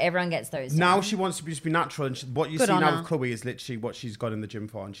then That's where everyone gets those. now done. she wants to just be natural, and what you Good see on now her. with Chloe is literally what she's got in the gym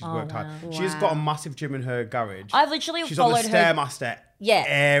for, and she's worked hard. wow. She's got a massive gym in her garage. I've literally she's on the followed her. Stairmaster.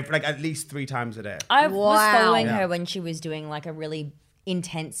 Yeah. like at least 3 times a day. I was Wow. following Yeah. her when she was doing like a really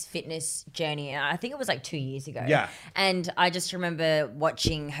intense fitness journey. And I think it was like 2 years ago. Yeah. And I just remember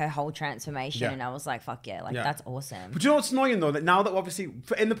watching her whole transformation Yeah. and I was like, fuck yeah, like Yeah. that's awesome. But you know what's annoying though? That now that obviously,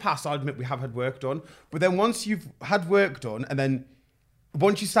 in the past, I'll admit we have had work done. But then once you've had work done, and then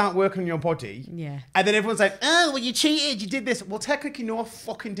once you start working on your body, Yeah. and then everyone's like, "Oh, well, you cheated, you did this." Well, technically, no, I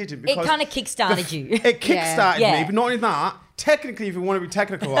fucking didn't. Because kinda kickstarted you. It kickstarted Yeah. me, but not only that. Technically, if you want to be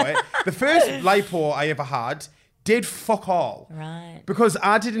technical about it, the first lipo I ever had did fuck all. Right. Because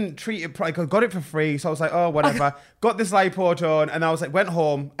I didn't treat it, like I got it for free, so I was like, oh, whatever. Got this lipo done, and I was like, went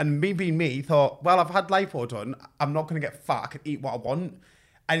home, and me being me, thought, well, I've had lipo done, I'm not going to get fat, I can eat what I want,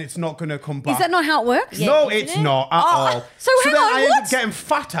 and it's not going to come back. Is that not how it works? No, isn't it's it? not at all. So hang then on, I ended what? up getting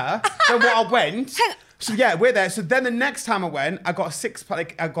fatter than what I went. So yeah, we're there. So then the next time I went, I got a 6-pack,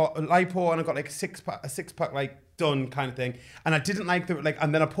 like I got a lipo and I got like a six pack like done kind of thing. And I didn't like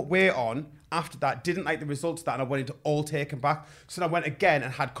and then I put weight on after that, didn't like the results of that, and I wanted to all taken back. So then I went again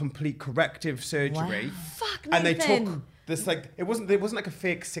and had complete corrective surgery. Wow. Fuck, And they Nathan. took this there wasn't like a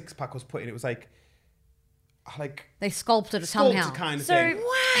fake 6-pack I was putting, it was like They sculpted it sculpted somehow. kind of So, thing. wow.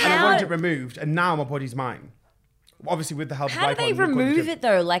 And I How- wanted it removed, and now my body's mine. Obviously with the help How of do they lipo, you couldn't remove do- it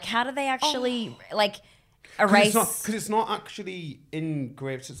though? Like, how do they actually like Because erase? it's not actually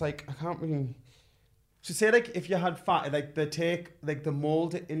engraved. So it's like, I can't really. So say like if you had fat, like they take like they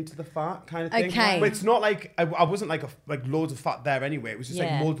mold it into the fat kind of thing. Okay. But it's not like I wasn't like loads of fat there anyway. It was just like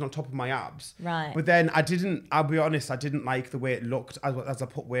Yeah. molded on top of my abs. Right. But then I'll be honest, I didn't like the way it looked as I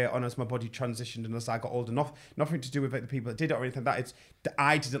put weight on, as my body transitioned and as I got older. Nothing to do with like the people that did it or anything like that. It's that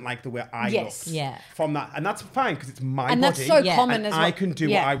I didn't like the way I Yes. looked. Yeah. From that, and that's fine because it's my And body. that's so Yeah. common and as well. I can do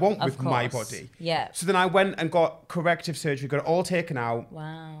Yeah. what I want Of with my course. body. Yeah. So then I went and got corrective surgery, got it all taken out.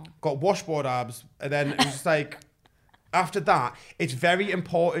 Wow. Got washboard abs, and then it was just like, after that, it's very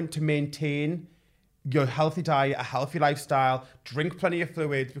important to maintain your healthy diet, a healthy lifestyle, drink plenty of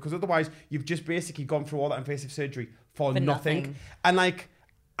fluids, because otherwise you've just basically gone through all that invasive surgery for nothing. nothing. And like,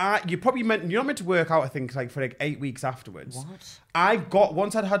 you're not meant to work out, I think, like for like 8 weeks afterwards. What?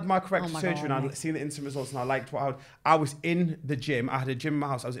 Once I'd had my corrective Oh my surgery God. and I'd seen the instant results and I liked what I was in the gym. I had a gym in my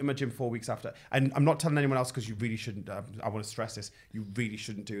house. I was in my gym 4 weeks after. And I'm not telling anyone else because you really shouldn't, I want to stress this, you really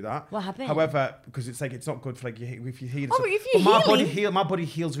shouldn't do that. What happened? However, because it's like, it's not good for like, if you heal. Oh, but if you're my body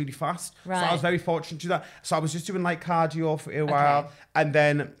heals really fast. So I Right. was very fortunate to do that. So I was just doing like cardio for a while. And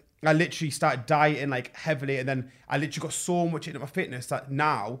then I literally started dieting like heavily. And then I literally got so much into my fitness that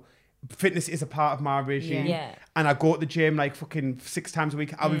now fitness is a part of my regime. Yeah. And I go to the gym like fucking 6 times a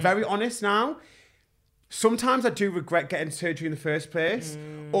week. I'll be very honest now. Sometimes I do regret getting surgery in the first place,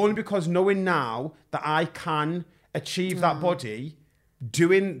 only because knowing now that I can achieve that body,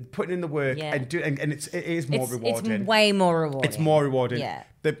 putting in the work Yeah. and it is more rewarding. It's way more rewarding. It's more rewarding. Yeah.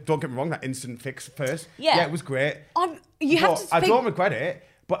 Don't get me wrong, that instant fix first. Yeah. it was great. You have But to I speak- don't regret it,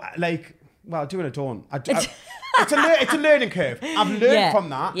 but like, well, I do and I don't. It's a learning curve. I've learned Yeah. from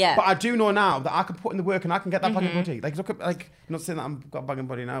that, Yeah. but I do know now that I can put in the work and I can get that banging body. Like, look at, like, I'm not saying that I've got a banging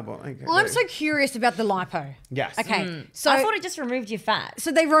body now, but like, I'm so curious about the lipo. yes. Okay, so I thought it just removed your fat. so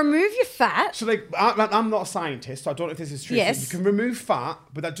they remove your fat. So like, I'm not a scientist, so I don't know if this is true. So Yes. you can remove fat,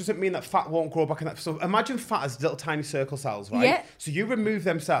 but that doesn't mean that fat won't grow back in that. So imagine fat as little tiny circle cells, right? Yeah. So you remove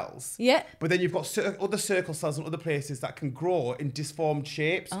them cells. Yeah. But then you've got other circle cells in other places that can grow in disformed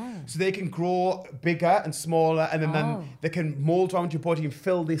shapes. So they can grow bigger and smaller, and then they can mold around your body and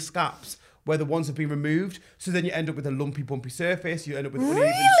fill these gaps where the ones have been removed. So then you end up with a lumpy, bumpy surface. You end up with uneven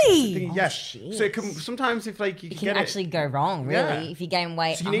Really? thing. Yes. So it can sometimes if like you It can can get actually go wrong, really, Yeah. if you gain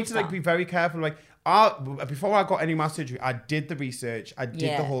weight. so you need to like after. be very careful. Like, before I got any of my surgery, I did the research, I did the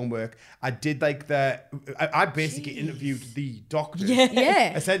Yeah. homework, I did like I basically interviewed the doctors.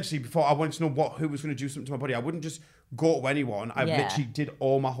 Yeah. Essentially, before I wanted to know who was going to do something to my body. I wouldn't just go to anyone. I Yeah. literally did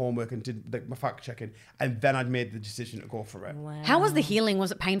all my homework and did like my fact checking, and then I'd made the decision to go for it. How was the healing?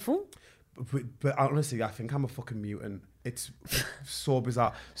 Was it painful? But honestly, I think I'm a fucking mutant. It's so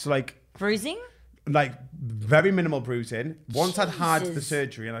bizarre. So like Bruising? Very minimal bruising. Once I'd had the Jesus.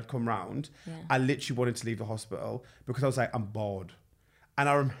 surgery and I'd come round, I literally wanted to leave the hospital because I was like, I'm bored. And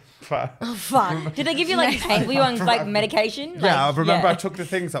I remember. Fuck. Did they give you like pain? Were you on like medication? Yeah, I Like, remember I took the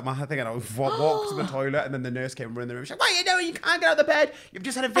things up my thing and I walked to the toilet and then the nurse came and ran in the room. She's like, what are you doing? You can't get out of the bed. You've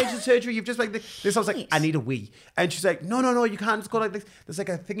just had a vision surgery. You've just like this. I was like, I need a wee. And she's like, no, you can't just go like this. There's like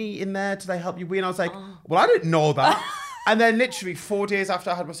a thingy in there to like help you wee. And I was like, well, I didn't know that. And then literally 4 days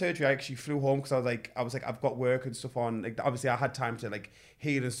after I had my surgery, I actually flew home because I was like, I've got work and stuff on. Like, obviously I had time to like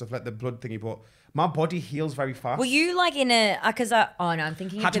heal and stuff like the blood thingy, but my body heals very fast. Were you like in a? Because I'm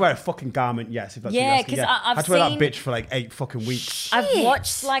thinking. Had to wear a fucking garment, yes. If that's Yeah, what you're asking. 'cause I've had to wear that seen- bitch for like 8 fucking weeks. I've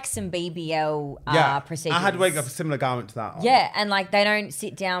watched like some BBL procedures. I had to wear a similar garment to that. Yeah, and like they don't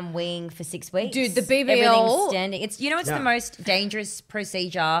sit down wing for 6 weeks. Dude, the BBL everything's standing. It's Yeah. the most dangerous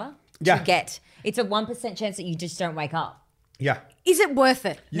procedure Yeah. to get. It's a 1% chance that you just don't wake up. Yeah. Is it worth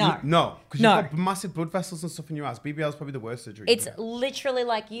it? No. No, because No. you've got massive blood vessels and stuff in your ass. BBL is probably the worst surgery. It's you can get. literally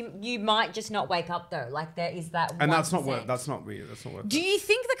like you might just not wake up though. Like there is that. And that's not 1%. worth. That's not real. That's not worth. Do you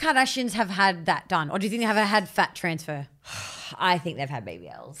think the Kardashians have had that done? Or do you think they have had fat transfer? I think they've had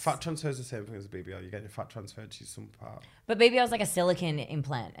BBLs. Fat transfer is the same thing as BBL. You get your fat transferred to some part. But BBL is like a silicone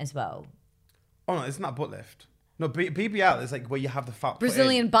implant as well. Oh no, isn't that butt lift? No, BBL is like where you have the fat.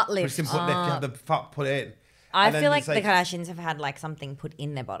 Brazilian put in. butt lift. Brazilian butt lift. You have the fat put in. I And then feel like there's, the Kardashians have had like something put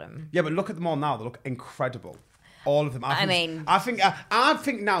in their bottom. Yeah, but look at them all now. They look incredible. All of them. I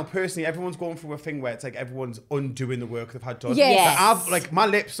think now personally, everyone's going through a thing where it's like everyone's undoing the work they've had done. Yes. Like my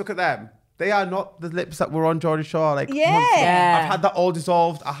lips. Look at them. They are not the lips that were on Geordie Shore. Like Yeah. months ago. Yeah. I've had that all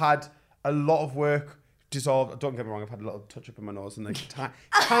dissolved. I had a lot of work dissolved. Don't get me wrong. I've had a little touch up in my nose and like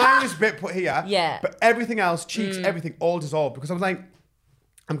tiniest bit put here. Yeah. But everything else, cheeks, everything, all dissolved because I was like,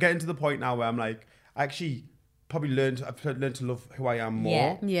 I'm getting to the point now where I'm like, I actually. I've learned to love who I am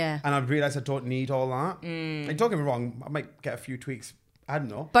more. Yeah. And I've realised I don't need all that. Like, don't get me wrong, I might get a few tweaks. I don't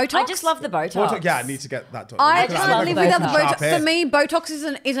know. Botox? I just love the Botox. Yeah, I need to get that done. I just can't love live Botox. without the Sharp Botox. For head. me,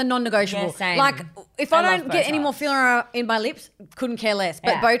 Botox is a non-negotiable. Yeah, same. Like, if I I love don't get any Botox. more filler in my lips, couldn't care less. But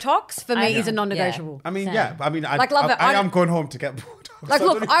Yeah. Botox, for I me, is a know. non-negotiable. I mean, Same. yeah. I mean, I Like, love it. I am going home to get Botox. Like,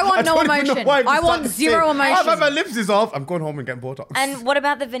 look, I want no don't even know emotion. why I'm I just want starting to zero say, emotion. I've had my lips dissolved. I'm going home and getting Botox. And what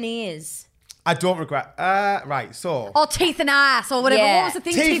about the veneers? I don't regret. Right, so. Or teeth and ass or whatever. Yeah. What was the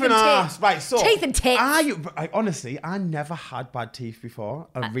thing? Teeth and ass. tits. Right, so. Teeth and tits. Honestly, I never had bad teeth before.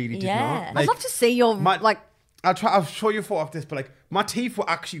 I really did yeah. not. I'd love to see your, I'll show you a photo of this, but like, my teeth were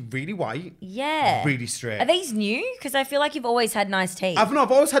actually really white. Yeah. Really straight. Are these new? Because I feel like you've always had nice teeth. I've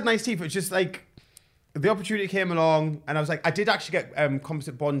always had nice teeth. It's just like the opportunity came along, and I was like, I did actually get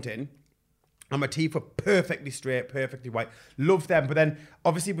composite bonding, and my teeth were perfectly straight, perfectly white. Loved them, but then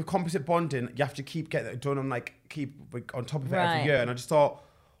obviously with composite bonding, you have to keep getting it done and keep on top of it Right. every year. And I just thought,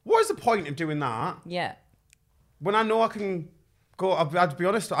 what is the point of doing that yeah. when I know I can go? I'll be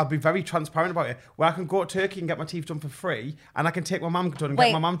honest, I'll be very transparent about it. Where I can go to Turkey and get my teeth done for free, and I can take my mum done and Wait,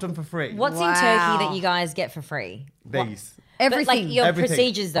 get my mum done for free. What's in Wow. Turkey that you guys get for free? These? everything. But like your Everything.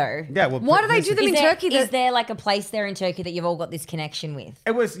 procedures though. Yeah. Well, Why do they do them in Turkey? Is there like a place there in Turkey that you've all got this connection with?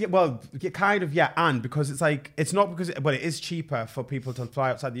 It was, kind of, and because it's like, it's not because, it is cheaper for people to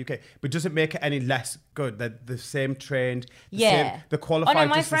fly outside the UK, but it doesn't make it any less good. They're the same trained, the qualified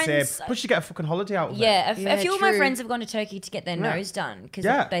my just the friends- same. Plus you get a fucking holiday out of it. Yeah, Yeah, a few of my true. friends have gone to Turkey to get their nose done because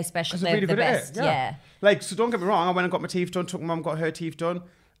they 'cause special. they're They're really the good at it, best. Yeah. Like, so don't get me wrong, I went and got my teeth done, took my mum, got her teeth done,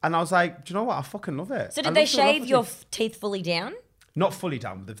 and I was like, do you know what? I fucking love it. So I did they love shave my your teeth. teeth fully down? Not fully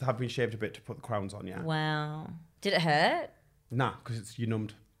down, but they have been shaved a bit to put the crowns on, yeah. Wow. Did it hurt? Nah, because you're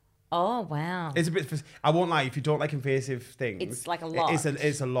numbed. Oh wow. It's a bit. I won't lie. If you don't like invasive things, It's like a lot.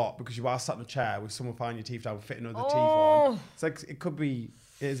 It's a lot because you are sat in a chair with someone filing your teeth down, fitting other teeth Oh. on. It's like it could be.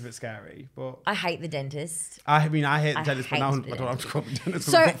 It is a bit scary, but I hate the dentist. I hate the I dentist, but hate now the I don't have to go to the dentist.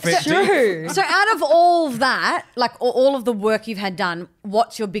 So- I've got fit so- teeth. So out of all of that, like all of the work you've had done,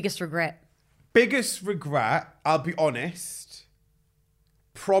 what's your biggest regret? Biggest regret, I'll be honest,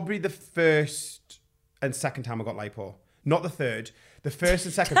 probably the first and second time I got lipo. Not the third. The first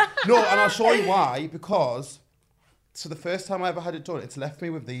and second. No, and I'll show you why. Because, so the first time I ever had it done, it's left me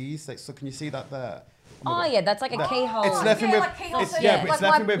with these. Like, so can you see that there? Oh yeah, that's like a keyhole. It's left me Yeah, with, like keyhole it's, surgery. yeah, but it's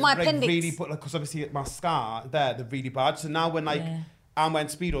Like left me with my like appendix. really, because obviously my scar there, they're really bad. So now when I'm wearing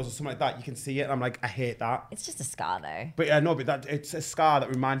Speedos or something like that, you can see it, and I'm like, I hate that. It's just a scar though. But yeah, no, but that it's a scar that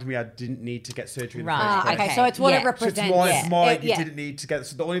reminded me I didn't need to get surgery in the Right, first place. Okay, Okay. so it's what Yeah. it So So represents. it's more like Yeah, you didn't need to get.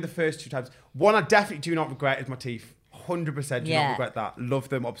 So only the first two times. One I definitely do not regret is my teeth. 100% do Yeah. not regret that. Love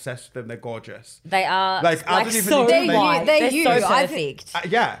them, obsessed with them. They're gorgeous. They are Like, I don't even so need to, like- white. They're They're you. so I perfect.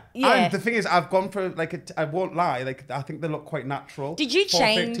 Yeah. Yeah. And the thing is, I've gone for like I won't lie, like I think they look quite natural. Did you for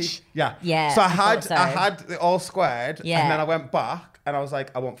change? 50. Yeah. Yeah, So I I thought so. had it all squared, Yeah. and then I went back, and I was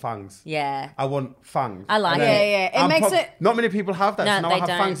like, I want fangs. Yeah. I want fangs. I like And then it. Yeah, yeah. It I'm makes it- Not many people have that. No, so now they I have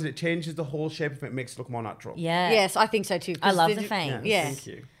don't. fangs, and it changes the whole shape of it. Makes it look more natural. Yeah. Yes, I think so too. I love the there's- fangs. Yeah. Thank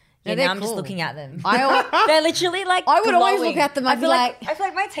you. Yeah, they're now I'm just cool. looking at them. I They're literally like I would always glowing. look at them, I I'd feel be like I feel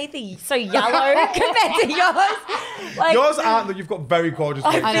like my teeth are so yellow compared to yours. Like Yours aren't that you've got very gorgeous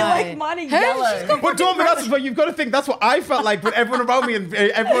teeth. I feel know. like mine are yellow. But don't be that's but you've got to think that's what I felt like with everyone around me and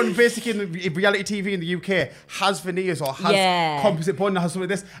everyone basically in the reality TV in the UK has veneers or has Yeah. composite bone and has some of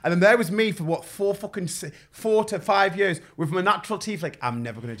this, and then there was me for what 4 to 5 years with my natural teeth. Like I'm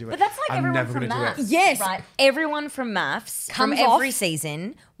never gonna do it. But that's like I'm everyone never from gonna maths. do it. Yes. Right. Everyone from maths Comes from every off.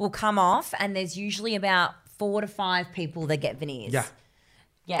 season will come off, and there's usually about 4 to 5 people that get veneers. Yeah.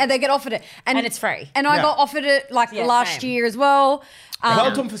 Yeah. and they get offered it, And it's free. And I Yeah. got offered it like Yeah, last same. year as well.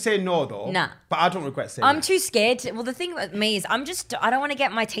 Well done for saying no though. Nah. But I don't regret saying I'm that. too scared. Well, the thing with me is I don't want to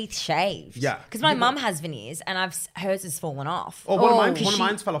get my teeth shaved. Yeah. Because my Yeah, mum but- has veneers, and hers has fallen off. Oh, one Oh. of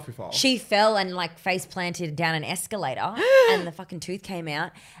mine's fell off before. She fell and like face planted down an escalator, and the fucking tooth came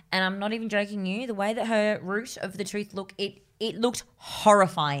out. And I'm not even joking you. The way that her root of the tooth looked, it looked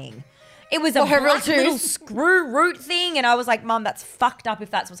horrifying. It was a her real black little tooth? screw root thing, and I was like, "Mum, that's fucked up.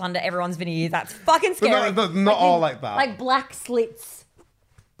 If that's what's under everyone's veneers, that's fucking But scary." not all like that. Like black slits.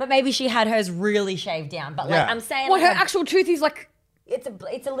 But maybe she had hers really shaved down. But like Yeah. I'm saying, What her like, actual tooth is like. it's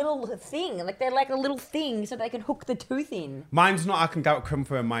a little thing. Like they're like a little thing, so they can hook the tooth in. Mine's not. I can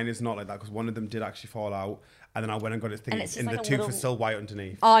confirm mine is not like that because one of them did actually fall out, and then I went and got it thing, And it's just and the like a tooth little- was still white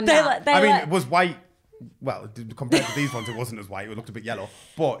underneath. Oh no. They're It was white. Well, compared to these ones, it wasn't as white. It looked a bit yellow,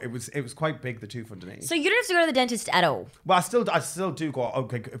 but it was quite big. The tooth underneath. So you don't have to go to the dentist at all. Well, I still do go.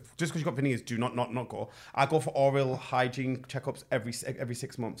 Okay, just because you got veneers, do not go. I go for oral hygiene checkups every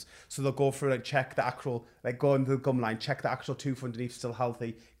 6 months. So they'll go through like check the actual go into the gum line, check the actual tooth underneath still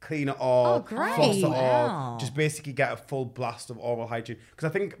healthy, clean it all, Oh, great. floss it all, Wow. just basically get a full blast of oral hygiene. Because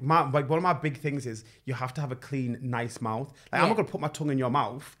I think one of my big things is you have to have a clean, nice mouth. Like I'm Yeah. not gonna put my tongue in your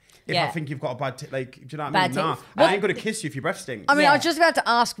mouth. If Yeah. I think you've got a bad, do you know what I Bad mean? Nah, teeth. I ain't gonna kiss you if your breath stinks. I mean, Yeah. I was just about to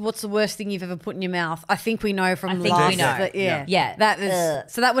ask, what's the worst thing you've ever put in your mouth? I think we know from I the think we last. know. that- yeah, Yeah. That is Ugh.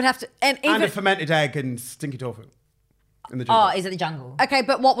 so that would have to and and even a fermented egg and stinky tofu in the jungle. Oh, is it the jungle? okay.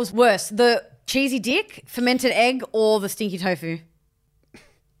 But what was worse, the cheesy dick, fermented egg, or the stinky tofu?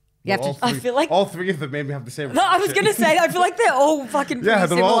 You have All to. three- I feel like- all three of them made me have the same. No, I was reaction. gonna say. I feel like they're all fucking Yeah,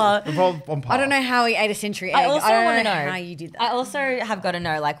 pretty they're similar. all on par. I don't know how he ate a century egg. I also don't want to know how you did that. I also have got to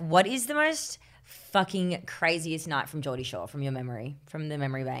know, like, what is the most fucking craziest night from Geordie Shore, from your memory, from the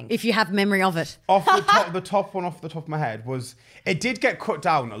memory bank? if you have memory of it. The top one off the top of my head was it did get cut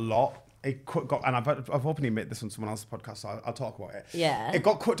down a lot. And I've openly admitted this on someone else's podcast, so I'll talk about it. Yeah. It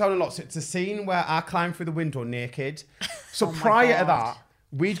got cut down a lot. So it's a scene where I climbed through the window naked. So Oh my prior to God. that,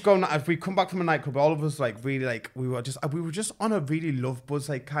 we'd come back from a nightclub, all of us like really like we were just on a really love buzz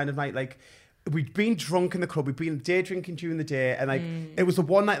like kind of night like. We'd been drunk in the club. We'd been day drinking during the day, and like it was the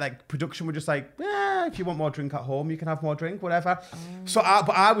one night like production were just like, if you want more drink at home, you can have more drink, whatever. So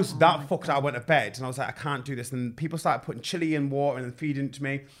I was that fucked. I went to bed, and I was like, I can't do this. And people started putting chili and water and feeding it to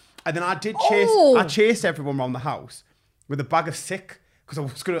me, and then I chased everyone around the house with a bag of sick because I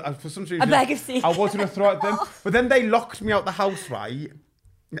was gonna for some reason bag of sick. I was gonna throw at them, but then they locked me out the house, right?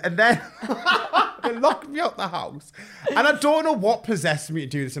 And then they locked me out the house. And I don't know what possessed me to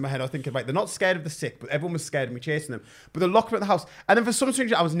do this in my head. I was thinking, right, they're not scared of the sick, but everyone was scared of me chasing them. But they locked me out the house. And then for some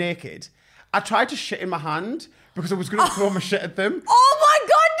reason, I was naked. I tried to shit in my hand because I was going to throw my shit at them. Oh my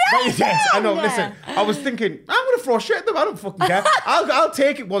god, no! Right, yes, I know. Yeah. Listen, I was thinking, I'm going to throw shit at them. I don't fucking care. I'll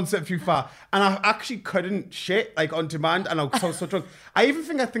take it one step too far. And I actually couldn't shit like on demand. And I was so drunk. I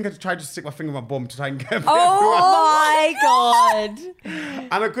think I tried to stick my finger in my bum to try and get it. Oh my god!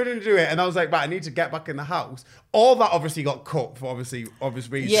 And I couldn't do it. And I was like, right, I need to get back in the house. All that obviously got cut for obvious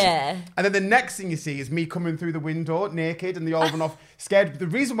reasons. Yeah. And then the next thing you see is me coming through the window naked and they all run off scared. The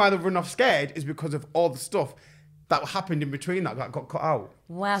reason why they run off scared is because of all the stuff that happened in between that got cut out.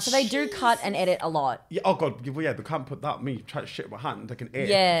 Wow. So they do cut and edit a lot. Yeah, oh God, well, yeah, they can't put that me trying to shit in my hand like an air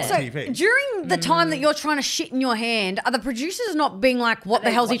Yeah. on So TV. During the time that you're trying to shit in your hand, are the producers not being like, what the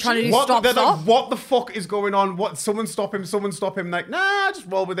they hell's he trying to do? What, Stop, they're stop. like, what the fuck is going on? What? Someone stop him. Like, nah, just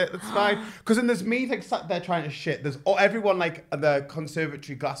roll with it. That's fine. Because then there's me like sat there trying to shit. There's everyone like at the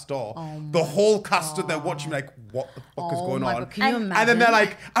conservatory glass door. The whole cast stood there watching me like, what the fuck is Oh going my on? God, can you And then they're imagine?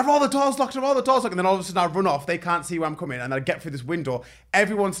 like, are all the doors locked? And then all of a sudden I run off. They can't see where I'm coming. And I get through this window.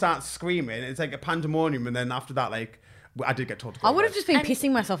 Everyone starts screaming. It's like a pandemonium. And then after that, like, I did get told to go. I would have to just been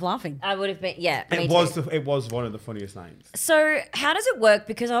pissing myself laughing. I would have been, yeah. bed. It was one of the funniest nights. So how does it work?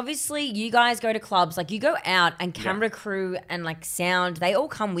 Because obviously you guys go to clubs, like you go out and camera crew and like sound, they all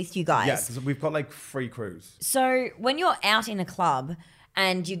come with you guys. Yeah, 'cause we've got like 3 crews. So when you're out in a club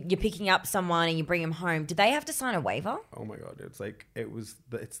and you're picking up someone and you bring them home, do they have to sign a waiver? Oh my god,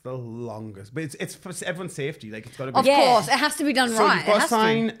 it's the longest, but it's for everyone's safety. Like it's got to be. Of course, it has to be done So right. you've got It to has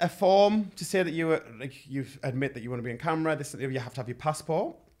sign a form to say that you admit that you want to be on camera. You have to have your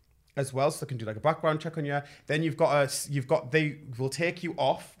passport as well, so they can do like a background check on you. Then they will take you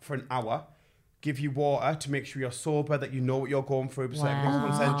off for an hour, give you water to make sure you're sober, that you know what you're going through, so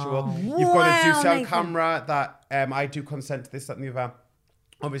everything's consensual. You've got to do say on camera that I do consent to this, that, and the other.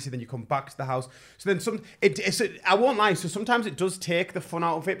 Obviously, then you come back to the house. So then I won't lie. So sometimes it does take the fun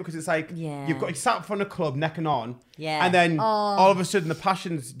out of it, because it's like you sat in front of a club, necking on, and then all of a sudden the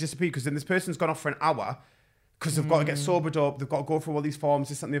passions disappear, because then this person's gone off for an hour because they've got to get sobered up, they've got to go through all these forms,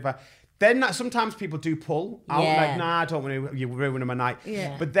 this, that, and the other. Then sometimes people do pull out, like, nah, I don't want to, you're ruining my night.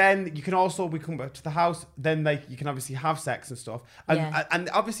 Yeah. But then you can also, we come back to the house, then like you can obviously have sex and stuff. And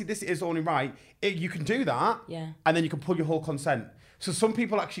obviously this is only right. You can do that, and then you can pull your whole consent. So some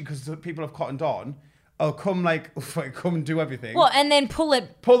people actually, because people have cottoned on, come and do everything. Well, and then pull the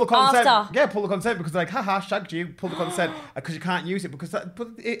consent. after. Yeah, pull the consent, because they're like, haha, shagged you, pull the consent, because you can't use it, because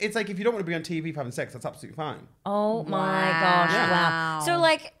it's like, if you don't want to be on TV for having sex, that's absolutely fine. Oh my gosh, wow. So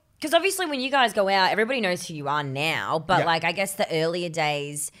like, because obviously when you guys go out, everybody knows who you are now, but like, I guess the earlier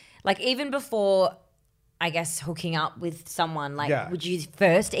days, like even before, I guess, hooking up with someone, like, would you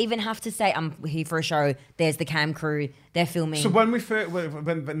first even have to say, I'm here for a show, there's the cam crew, they're filming? So when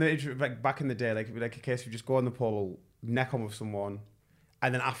like back in the day, like it'd be like a case, you just go on the pole, neck on with someone,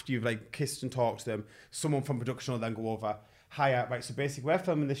 and then after you've like kissed and talked to them, someone from production will then go over, hiya, right, so basically we're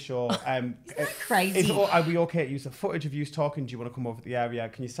filming this show. Crazy. Are we okay to use the footage of you talking? Do you want to come over to the area?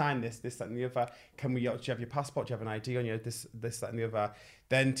 Can you sign this, that, and the other? Do you have your passport? Do you have an ID on you? This, that, and the other.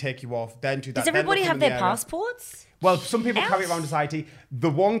 Then take you off. Then do that. Does everybody have their passports? Well, some people carry it around as ID. The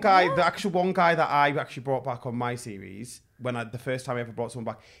actual one guy that I actually brought back on my series, the first time I ever brought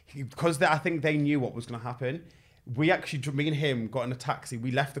someone back, because I think they knew what was going to happen. We actually, me and him got in a taxi.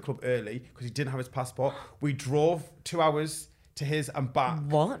 We left the club early because he didn't have his passport. We drove 2 hours to his and back.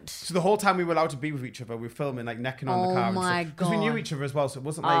 What? So the whole time we were allowed to be with each other, we were filming, like necking on the car. Oh my God. Because we knew each other as well, so it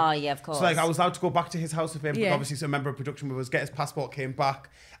wasn't like... Oh, yeah, of course. So like I was allowed to go back to his house with him, but obviously so a member of production with us, get his passport, came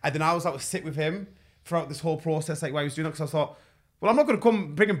back. And then I was allowed to sit with him throughout this whole process, like while he was doing it, because I thought, well, I'm not going to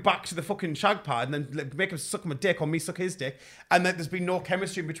come bring him back to the fucking shag pad and then make him suck my dick or me suck his dick, and then there's been no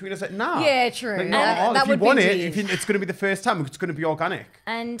chemistry between us. Like, nah. Yeah, true. Like, That if you would be want it, weird. it's going to be the first time. It's going to be organic.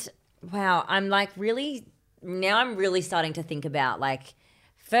 And wow, I'm really starting to think about, like,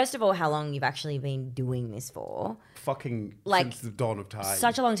 first of all, how long you've actually been doing this for. Fucking like, since the dawn of time.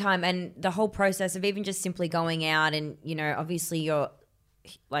 Such a long time. And the whole process of even just simply going out and, you know, obviously you're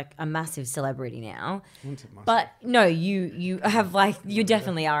like a massive celebrity now. But no, you have like, you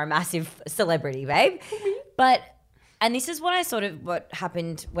definitely are a massive celebrity, babe. But, and this is what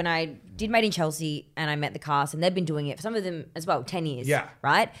happened when I did Made in Chelsea and I met the cast, and they've been doing it for some of them as well, 10 years. Yeah.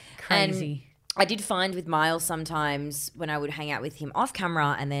 Right? Crazy. And I did find with Miles sometimes when I would hang out with him off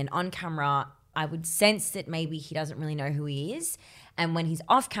camera and then on camera, I would sense that maybe he doesn't really know who he is. And when he's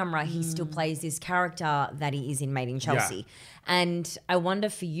off camera, he still plays this character that he is in Made in Chelsea. Yeah. And I wonder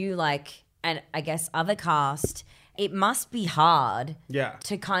for you, like, and I guess other cast, it must be hard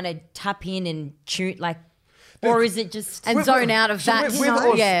to kind of tap in and tune, like, or is it just... And zone out of that. With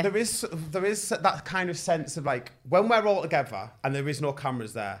us, there is that kind of sense of like, when we're all together and there is no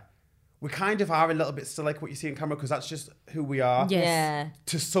cameras there, we kind of are a little bit still like what you see in camera, because that's just who we are. Yes. Yeah.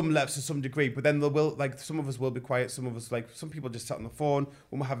 To some level, to some degree. But then there will, like, some of us will be quiet. Some of us, like, some people just sit on the phone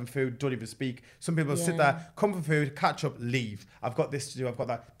when we're having food, don't even speak. Some people sit there, come for food, catch up, leave. I've got this to do, I've got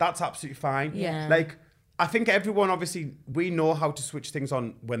that. That's absolutely fine. Yeah. Like, I think everyone, obviously, we know how to switch things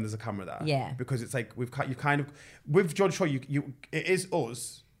on when there's a camera there. Yeah. Because it's like, you kind of, with Geordie Shore, it is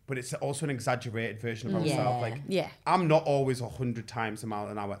us, but it's also an exaggerated version of ourselves. Like, I'm not always 100 times a mile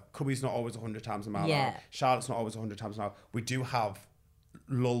an hour. Cubby's not always 100 times a mile an hour. Charlotte's not always 100 times an hour. We do have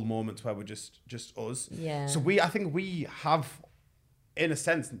lull moments where we're just us. Yeah. So I think we have, in a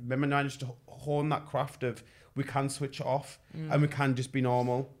sense, managed to hone that craft of we can switch it off and we can just be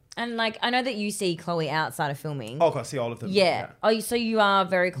normal. And like, I know that you see Chloe outside of filming. Oh, I see all of them. Yeah. Oh, so you are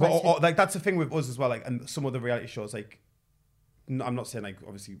very close. But, like, that's the thing with us as well. Like, and some other reality shows, like, I'm not saying like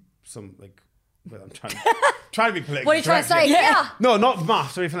obviously some like, well, I'm trying to be political. What are you trying to say? Yeah. No, not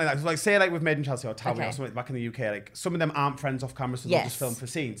maths or anything like that. Like, say like with Made in Chelsea or Tower or something back in the UK, like some of them aren't friends off camera, so they'll just film for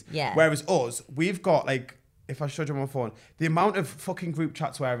scenes. Yeah. Whereas us, we've got like, if I showed you on my phone, the amount of fucking group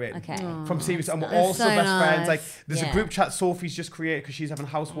chats we're in. Okay. From series, and we're That's all still so best friends. nice. Like, there's a Yeah. group chat Sophie's just created because she's having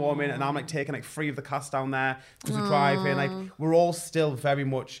housewarming, and I'm like taking like 3 of the cast down there because we're driving. Like, we're all still very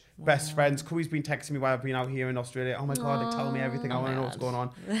much best friends. Chloe's been texting me while I've been out here in Australia. Oh my God, like, tell me everything. I want to know what's going on.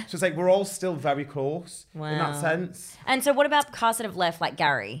 So it's like, we're all still very close in that sense. And so what about cast that have left, like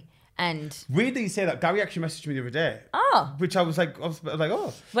Gary? And Weird that you say that. Gary actually messaged me the other day. Oh. Which I was like,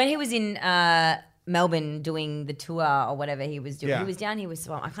 oh. when he was in Melbourne doing the tour or whatever he was doing, Yeah. he was down here with,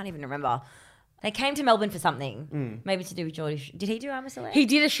 well, I can't even remember. They came to Melbourne for something, maybe to do with Geordie. Did he do I'm Still There? He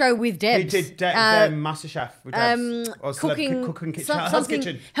did a show with Debs. He did MasterChef with Debs. Or cooking kitchen. Hell's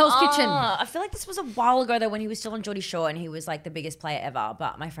Kitchen. Hell's Kitchen. I feel like this was a while ago though when he was still on Geordie Shore and he was like the biggest player ever.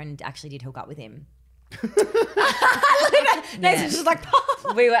 But my friend actually did hook up with him. Nathan's just like,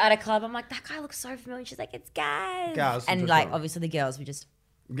 We were at a club. I'm like, that guy looks so familiar. She's like, it's Gaz. Gaz from And Geordie like, Shore. obviously the girls were just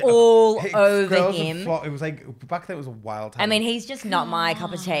all over Girls would him. flock. It was like, back then it was a wild time. I mean, he's just not my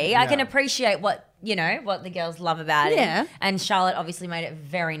cup of tea. I can appreciate what the girls love about Yeah. him. And Charlotte obviously made it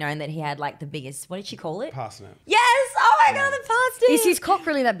very known that he had like the biggest. What did she call it? Parsnip. Yes. Oh my god, the parsnip. is his cock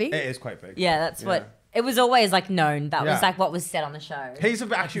really that big? It is quite big. Yeah, that's what. It was always like known. That was Yeah. like what was said on the show. He's actually he's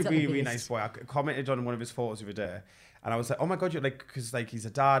got a the really, really biggest. nice boy. I commented on one of his photos the other day. And I was like, oh my God, you're like, because like he's a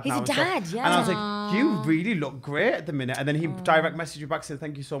dad He's now. a and stuff. dad, yeah. And I was like, you really look great at the minute. And then he direct messaged you back saying,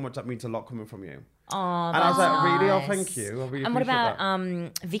 thank you so much. That means a lot coming from you. Oh, And I was like, really? Oh, nice. thank you. I really And what appreciate about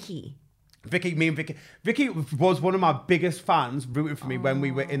that. Vicky? Vicky was one of my biggest fans, rooting for me when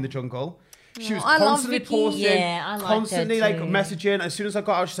we were in the jungle. She was I love constantly Vicky. posting, Yeah, I liked her constantly like too. messaging. As soon as I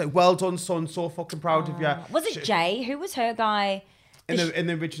got out, she's like, "Well done, son. So fucking proud of you." Was it Jay? Who was her guy? in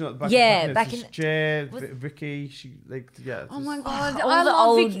the original? Back back in in- Jay, Vicky. She Oh my God. all I the love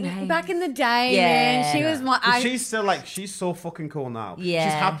old Vicky. names. Back in the day, Yeah. man. She was my. She's still like she's so fucking cool now. Yeah.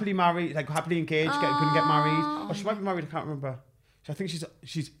 She's happily married, like happily engaged. Couldn't get married. Or she might be married. I can't remember. I think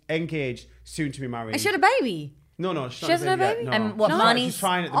she's engaged, soon to be married. she had a baby. No, She hasn't had a baby? No. And what, she's Marnie's- She's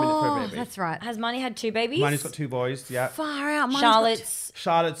trying at the minute for a Oh, baby. that's right. Has Marnie had 2 babies? Marnie's got 2 boys. Yeah. Far out.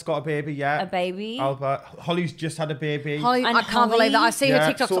 Charlotte's got a baby. Yeah. A baby. Albert. Holly's just had a baby. Holly, And I can't believe that. I see her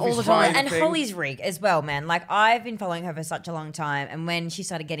Yeah, TikToks Sophie's all the fine. time. And thing. Holly's rig as well, man. Like I've been following her for such a long time, and when she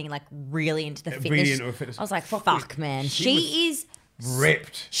started getting like really into the fitness, Really into her fitness. I was like, "Fuck, man, she is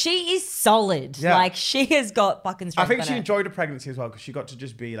ripped. She is solid. Yeah. Like she has got fucking strength. I think on she her. enjoyed her pregnancy as well because she got to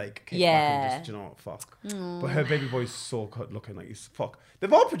just be like, kicked back Yeah. and just, you know what, fuck. But her baby boy's so good looking, like he's fuck.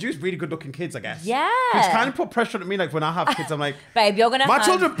 They've all produced really good looking kids, I guess. Yeah. Which kind of put pressure on me. Like when I have kids, I'm like, Babe, you're gonna my have...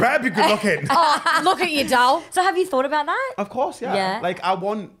 children better be good looking. Look at you, doll. So have you thought about that? Of course, yeah. Yeah. Like I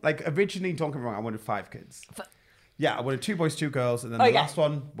want, like originally, don't get me wrong, I wanted 5 kids. Yeah, I wanted 2 boys, 2 girls, and then the Okay. last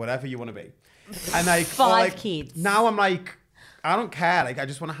one, whatever you want to be. And like 5 or, like, kids. Now I'm like, I don't care. Like I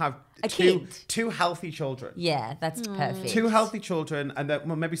just want to have A two kid. 2 healthy children. Yeah, that's perfect. 2 healthy children, and then,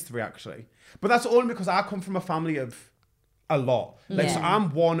 well, maybe it's 3 actually. But that's only because I come from a family of a lot. Like, so Yeah. I'm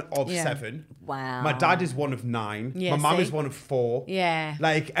one of Yeah. 7. Wow. My dad is one of 9. Yeah, my mum see? is one of 4. Yeah.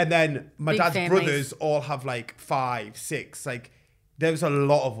 Like, and then my Big dad's families. brothers all have like 5, 6. Like, there's a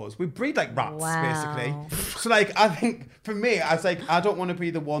lot of us. We breed like rats, Wow. basically. So, like, I think for me, I was like, I don't want to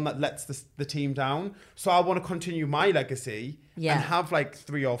be the one that lets the team down. So I want to continue my legacy Yeah. and have like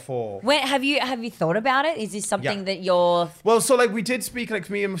 3 or 4. When, have you thought about it? Is this something Yeah. that you're... Well, so like we did speak, like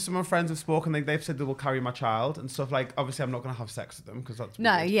me and some of my friends have spoken, like they've said they will carry my child and stuff. Like, obviously I'm not going to have sex with them because that's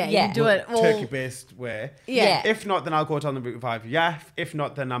No, weird. yeah, Yeah. you do it all. Turkey-based way. Yeah. If not, then I'll go down the route of IVF. If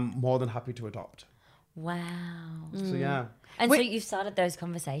not, then I'm more than happy to adopt. Wow. So yeah. And so you've started those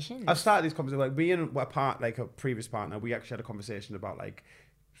conversations? I've started these conversations, like me and a previous partner, we actually had a conversation about like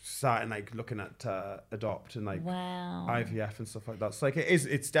starting like looking at adopt and like Wow. IVF and stuff like that. So like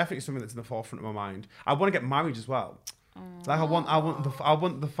it's definitely something that's in the forefront of my mind. I want to get married as well. Like I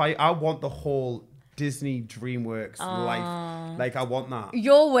want the whole Disney DreamWorks life. Like I want that.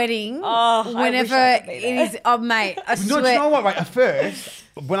 Your wedding, I wish whenever I could be it there. is, oh mate, I No, do you swear. know what? Right, at first,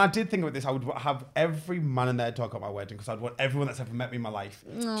 when I did think about this, I would have every man and their dog at my wedding because I'd want everyone that's ever met me in my life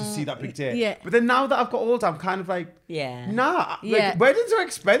to see that big day. yeah. But then now that I've got older, I'm kind of like, Yeah. nah. Yeah. Like, weddings are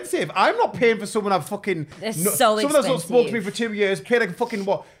expensive. I'm not paying for someone I've fucking They're so someone that's not spoke to me expensive. for 2 years, pay like fucking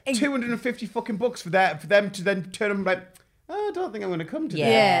what 250 fucking bucks for them to then turn them like, oh, I don't think I'm going to come to Yeah.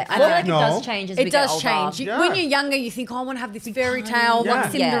 Yeah, I feel like no. it does change as we It get does older. change. Yeah. When you're younger, you think, oh, I want to have this fairy tale, Yeah.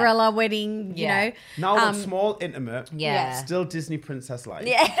 like Cinderella wedding, you Yeah. know. Now I want small, intimate, Yeah. still Disney princess like.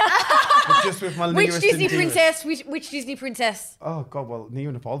 Yeah. But just with my Which nearest Disney and dearest. princess? Which Disney princess? Oh god, well, near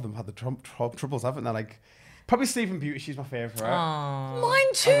enough all of them had the troubles, haven't they? Like Probably Sleeping Beauty. She's my favourite.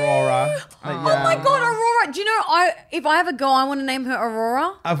 Mine too. Aurora. Oh my god, Aurora! Do you know? If I have a girl, I want to name her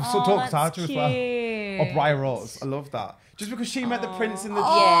Aurora. I've still talked to Archer as well. Or Briar Rose. I love that. Just because she met the prince in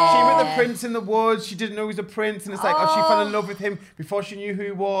the woods, she didn't know he was a prince, and it's like, she fell in love with him before she knew who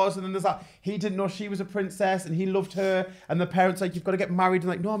he was, and then there's that he didn't know she was a princess, and he loved her, and the parents like, you've got to get married, and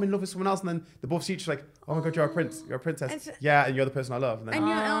like, no, I'm in love with someone else, and then they both see each other like, oh my god, you're a prince, you're a princess, yeah, and you're the person I love, and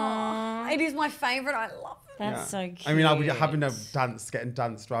then, It is my favourite. I love it. That's so cute. I mean, I'll be having a dance, getting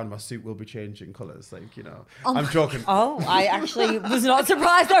danced around. My suit will be changing colours, like, you know. I'm joking. Oh, I actually was not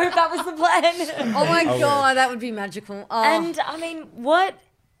surprised. I hope that was the plan. Oh my god, that would be magical. Oh. And I mean,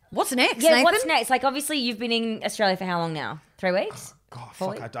 what's next? Yeah, Nathan? what's next? Like, obviously, you've been in Australia for how long now? 3 weeks? God,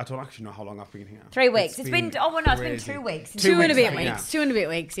 fuck, I don't actually know how long I've been here. 3 weeks. It's been crazy. 2 weeks. Two and a bit yeah. weeks. 2 and a bit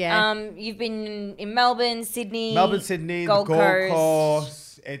weeks. Yeah. You've been in Melbourne, Sydney, Sydney, Gold the Gold Coast. Coast.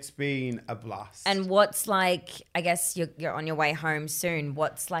 It's been a blast. And what's like? I guess you're on your way home soon.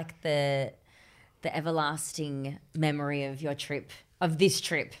 What's like the everlasting memory of your trip, of this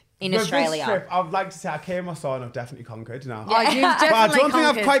trip in Australia? This trip, I'd like to say I came I saw and I've definitely conquered now. Oh, you've definitely But I don't think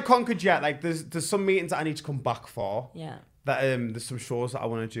conquered. I've quite conquered yet. Like there's some meetings that I need to come back for. Yeah. That there's some shows that I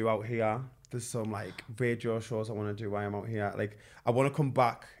want to do out here. There's some like radio shows I want to do while I'm out here. Like I want to come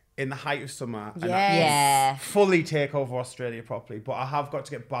back in the height of summer and Yeah. fully take over Australia properly. But I have got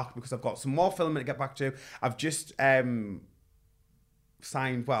to get back because I've got some more filming to get back to. I've just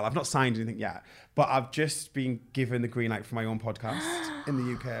signed, well, I've not signed anything yet, but I've just been given the green light for my own podcast in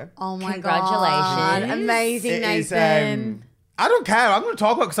the UK. Oh my Congratulations. god! Amazing, It is, Nathan. I don't care. I'm going to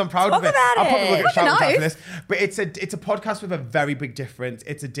talk about it because I'm proud of it. about I'll probably it. look at shout out Nice. for this. But it's a podcast with a very big difference.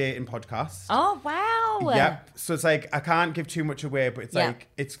 It's a dating podcast. Oh wow. Yep. So it's like I can't give too much away, but it's Yeah. like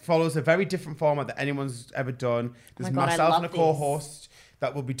it follows a very different format that anyone's ever done. There's God, I myself and a love co-host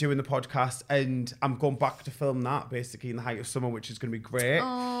that will be doing the podcast, and I'm going back to film that basically in the height of summer, which is going to be great.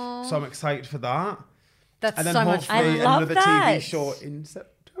 So I'm excited for that. That's And then so much hopefully fun. I love another that. TV show in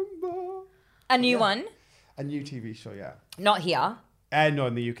September. A new one, A new TV show, yeah. not here. No,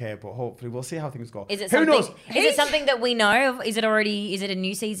 in the UK, but hopefully we'll see how things go. Is it Who something? knows? Is it something that we know of? Is it already? Is it a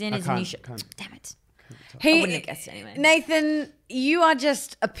new season? Is it a new show? can't. Damn it! I wouldn't have guessed anyway. Nathan, you are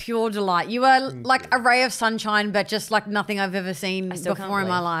just a pure delight. You are like a ray of sunshine, but just like nothing I've ever seen I still can't before in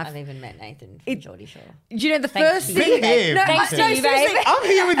my believe life. I've even met Nathan from Geordie Shore. Do you know the Thanks first to thing? you. Big here. No, Thanks to no, you, seriously, babe. I'm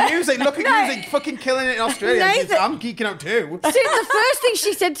here with music. Look at music, fucking killing it in Australia. Nathan- I'm geeking out too. See, the first thing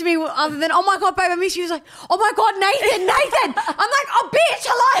she said to me, other than "Oh my god, babe, I miss you," was like, "Oh my god, Nathan!" I'm like, "Oh, bitch,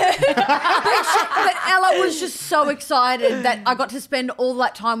 hello!" but Ella was just so excited that I got to spend all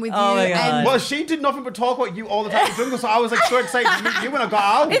that time with you. my God. And Well, she did nothing but talk about you all the time in jungle, so I was like so excited to meet you when I got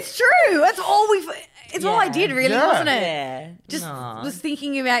out. it's true. That's all it's all I did, really, Yeah. wasn't it? Yeah. Just Aw. was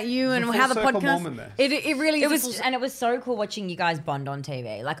thinking about you and a how the full circle podcast. moment there. It really It is. was, and it was so cool watching you guys bond on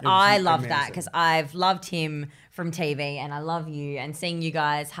TV. Like I love that amazing. because I've loved him from TV, and I love you, and seeing you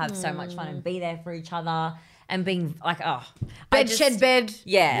guys have so much fun and be there for each other, and being like, shed bed.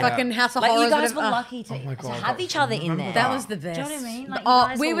 Yeah. Fucking House of Like Horrors. you guys whatever. were lucky to, my to God, have each other in there. That was the best. Do you know what I mean? Like, you oh,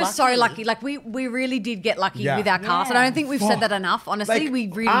 guys we were were so lucky. lucky. Like we really did get lucky Yeah. with our cast, and I don't think we've said that enough. Honestly, we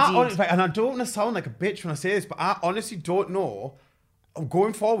really did. And I don't want to sound like a bitch when I say this, but I honestly don't know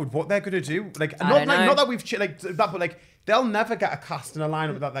going forward what they're going to do. Like, don't know. not that we've like that, but like they'll never get a cast in a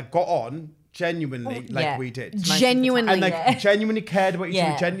lineup that got on genuinely like yeah. we did. Genuinely. And like genuinely cared about each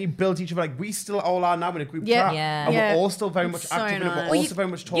Yeah. other, genuinely built each other. Like we still all are now in a group Yeah. chat. Yeah. And Yeah. we're all still very much It's so active in it, nice. but Well, also very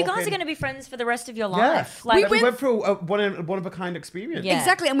much talking. You guys are going to be friends for the rest of your Yeah. life. Like, we went through a one of a kind experience. Yeah.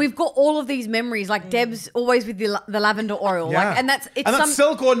 Exactly, and we've got all of these memories. Like Deb's always with the lavender oil, Yeah. like, and that's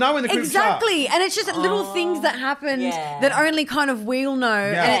still going now in the group chat. exactly, and it's just little things that happen Yeah. that only kind of we'll know,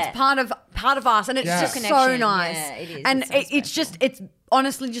 and it's part of us, and it's Yeah. just Connection. so nice. Yeah, it is. And It's so it's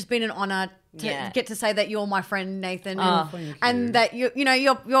honestly just been an honor to Yeah. get to say that you're my friend Nathan, Oh, and that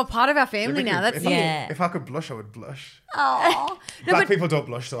you're part of our family now. That's if I could blush, I would blush. oh Black people don't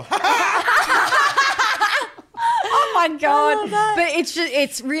blush though. Oh my god! But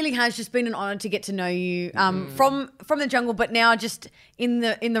it's really has just been an honor to get to know you from the jungle, but now just in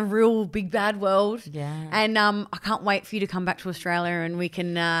the real big bad world. Yeah. And I can't wait for you to come back to Australia, and we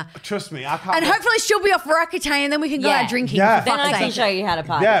can Trust me, I can't. and hopefully she'll be off Rakute, and then we can go Yeah. out drinking. Yeah. For then fuck's I can sake. show you how to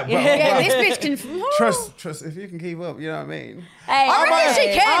party. Yeah, well, Yeah, well, this bitch can. trust. If you can keep up, you know what I mean. Hey, I reckon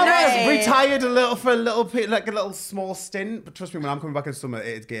she can. I No. was retired for a little bit, like a little small stint. But trust me, when I'm coming back in summer,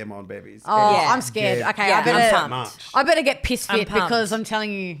 it's game on, babies. Oh, Yeah. I'm scared. Yeah. Okay, Yeah, I better get piss fit pumped. because I'm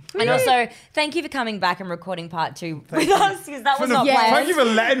telling you. And also, thank you for coming back and recording part 2 with us because that was not Yeah. planned. Thank you for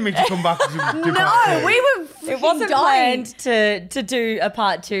letting me to come back and do part 2. No, we were. It wasn't dying. planned to do a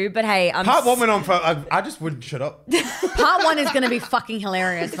part 2, but hey, Part 1 went on for. I just wouldn't shut up. Part 1 is going to be fucking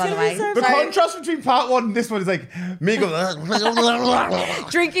hilarious, by the way. The contrast between part 1 and this one is like me going.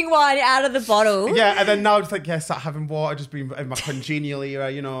 drinking wine out of the bottle. Yeah, and then now it's like start having water, just being in my congenial era,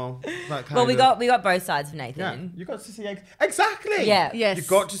 you know. That kind Well, of, we got both sides of Yeah, Nathan. you got to see exactly. Yeah. Yes. You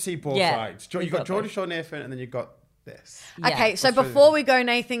got to see both Yeah. sides. You We've got got Geordie both. Shaw Nathan, and then you got this. Yeah. Okay, so That's before we go,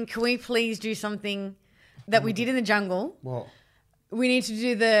 Nathan, can we please do something that we did in the jungle? What? We need to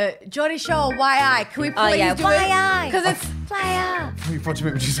do the Geordie Shaw YI. Can we please yeah, do YI. it? Because it's Player. You thought you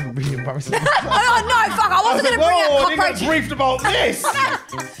made me do something really embarrassing. oh no, fuck! I wasn't going to bring Whoa, I up didn't get cockroaches. briefed about this.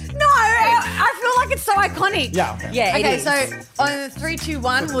 No, I feel like it's so iconic. Yeah. Okay. Yeah. Okay, it is. so on 3, 2,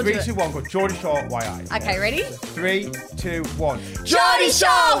 1, we'll do 3, it. 2, 1. Go. Geordie Shaw YI. Okay, ready? 3, 2, 1. Geordie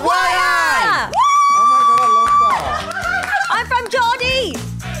Shaw YI. Woo!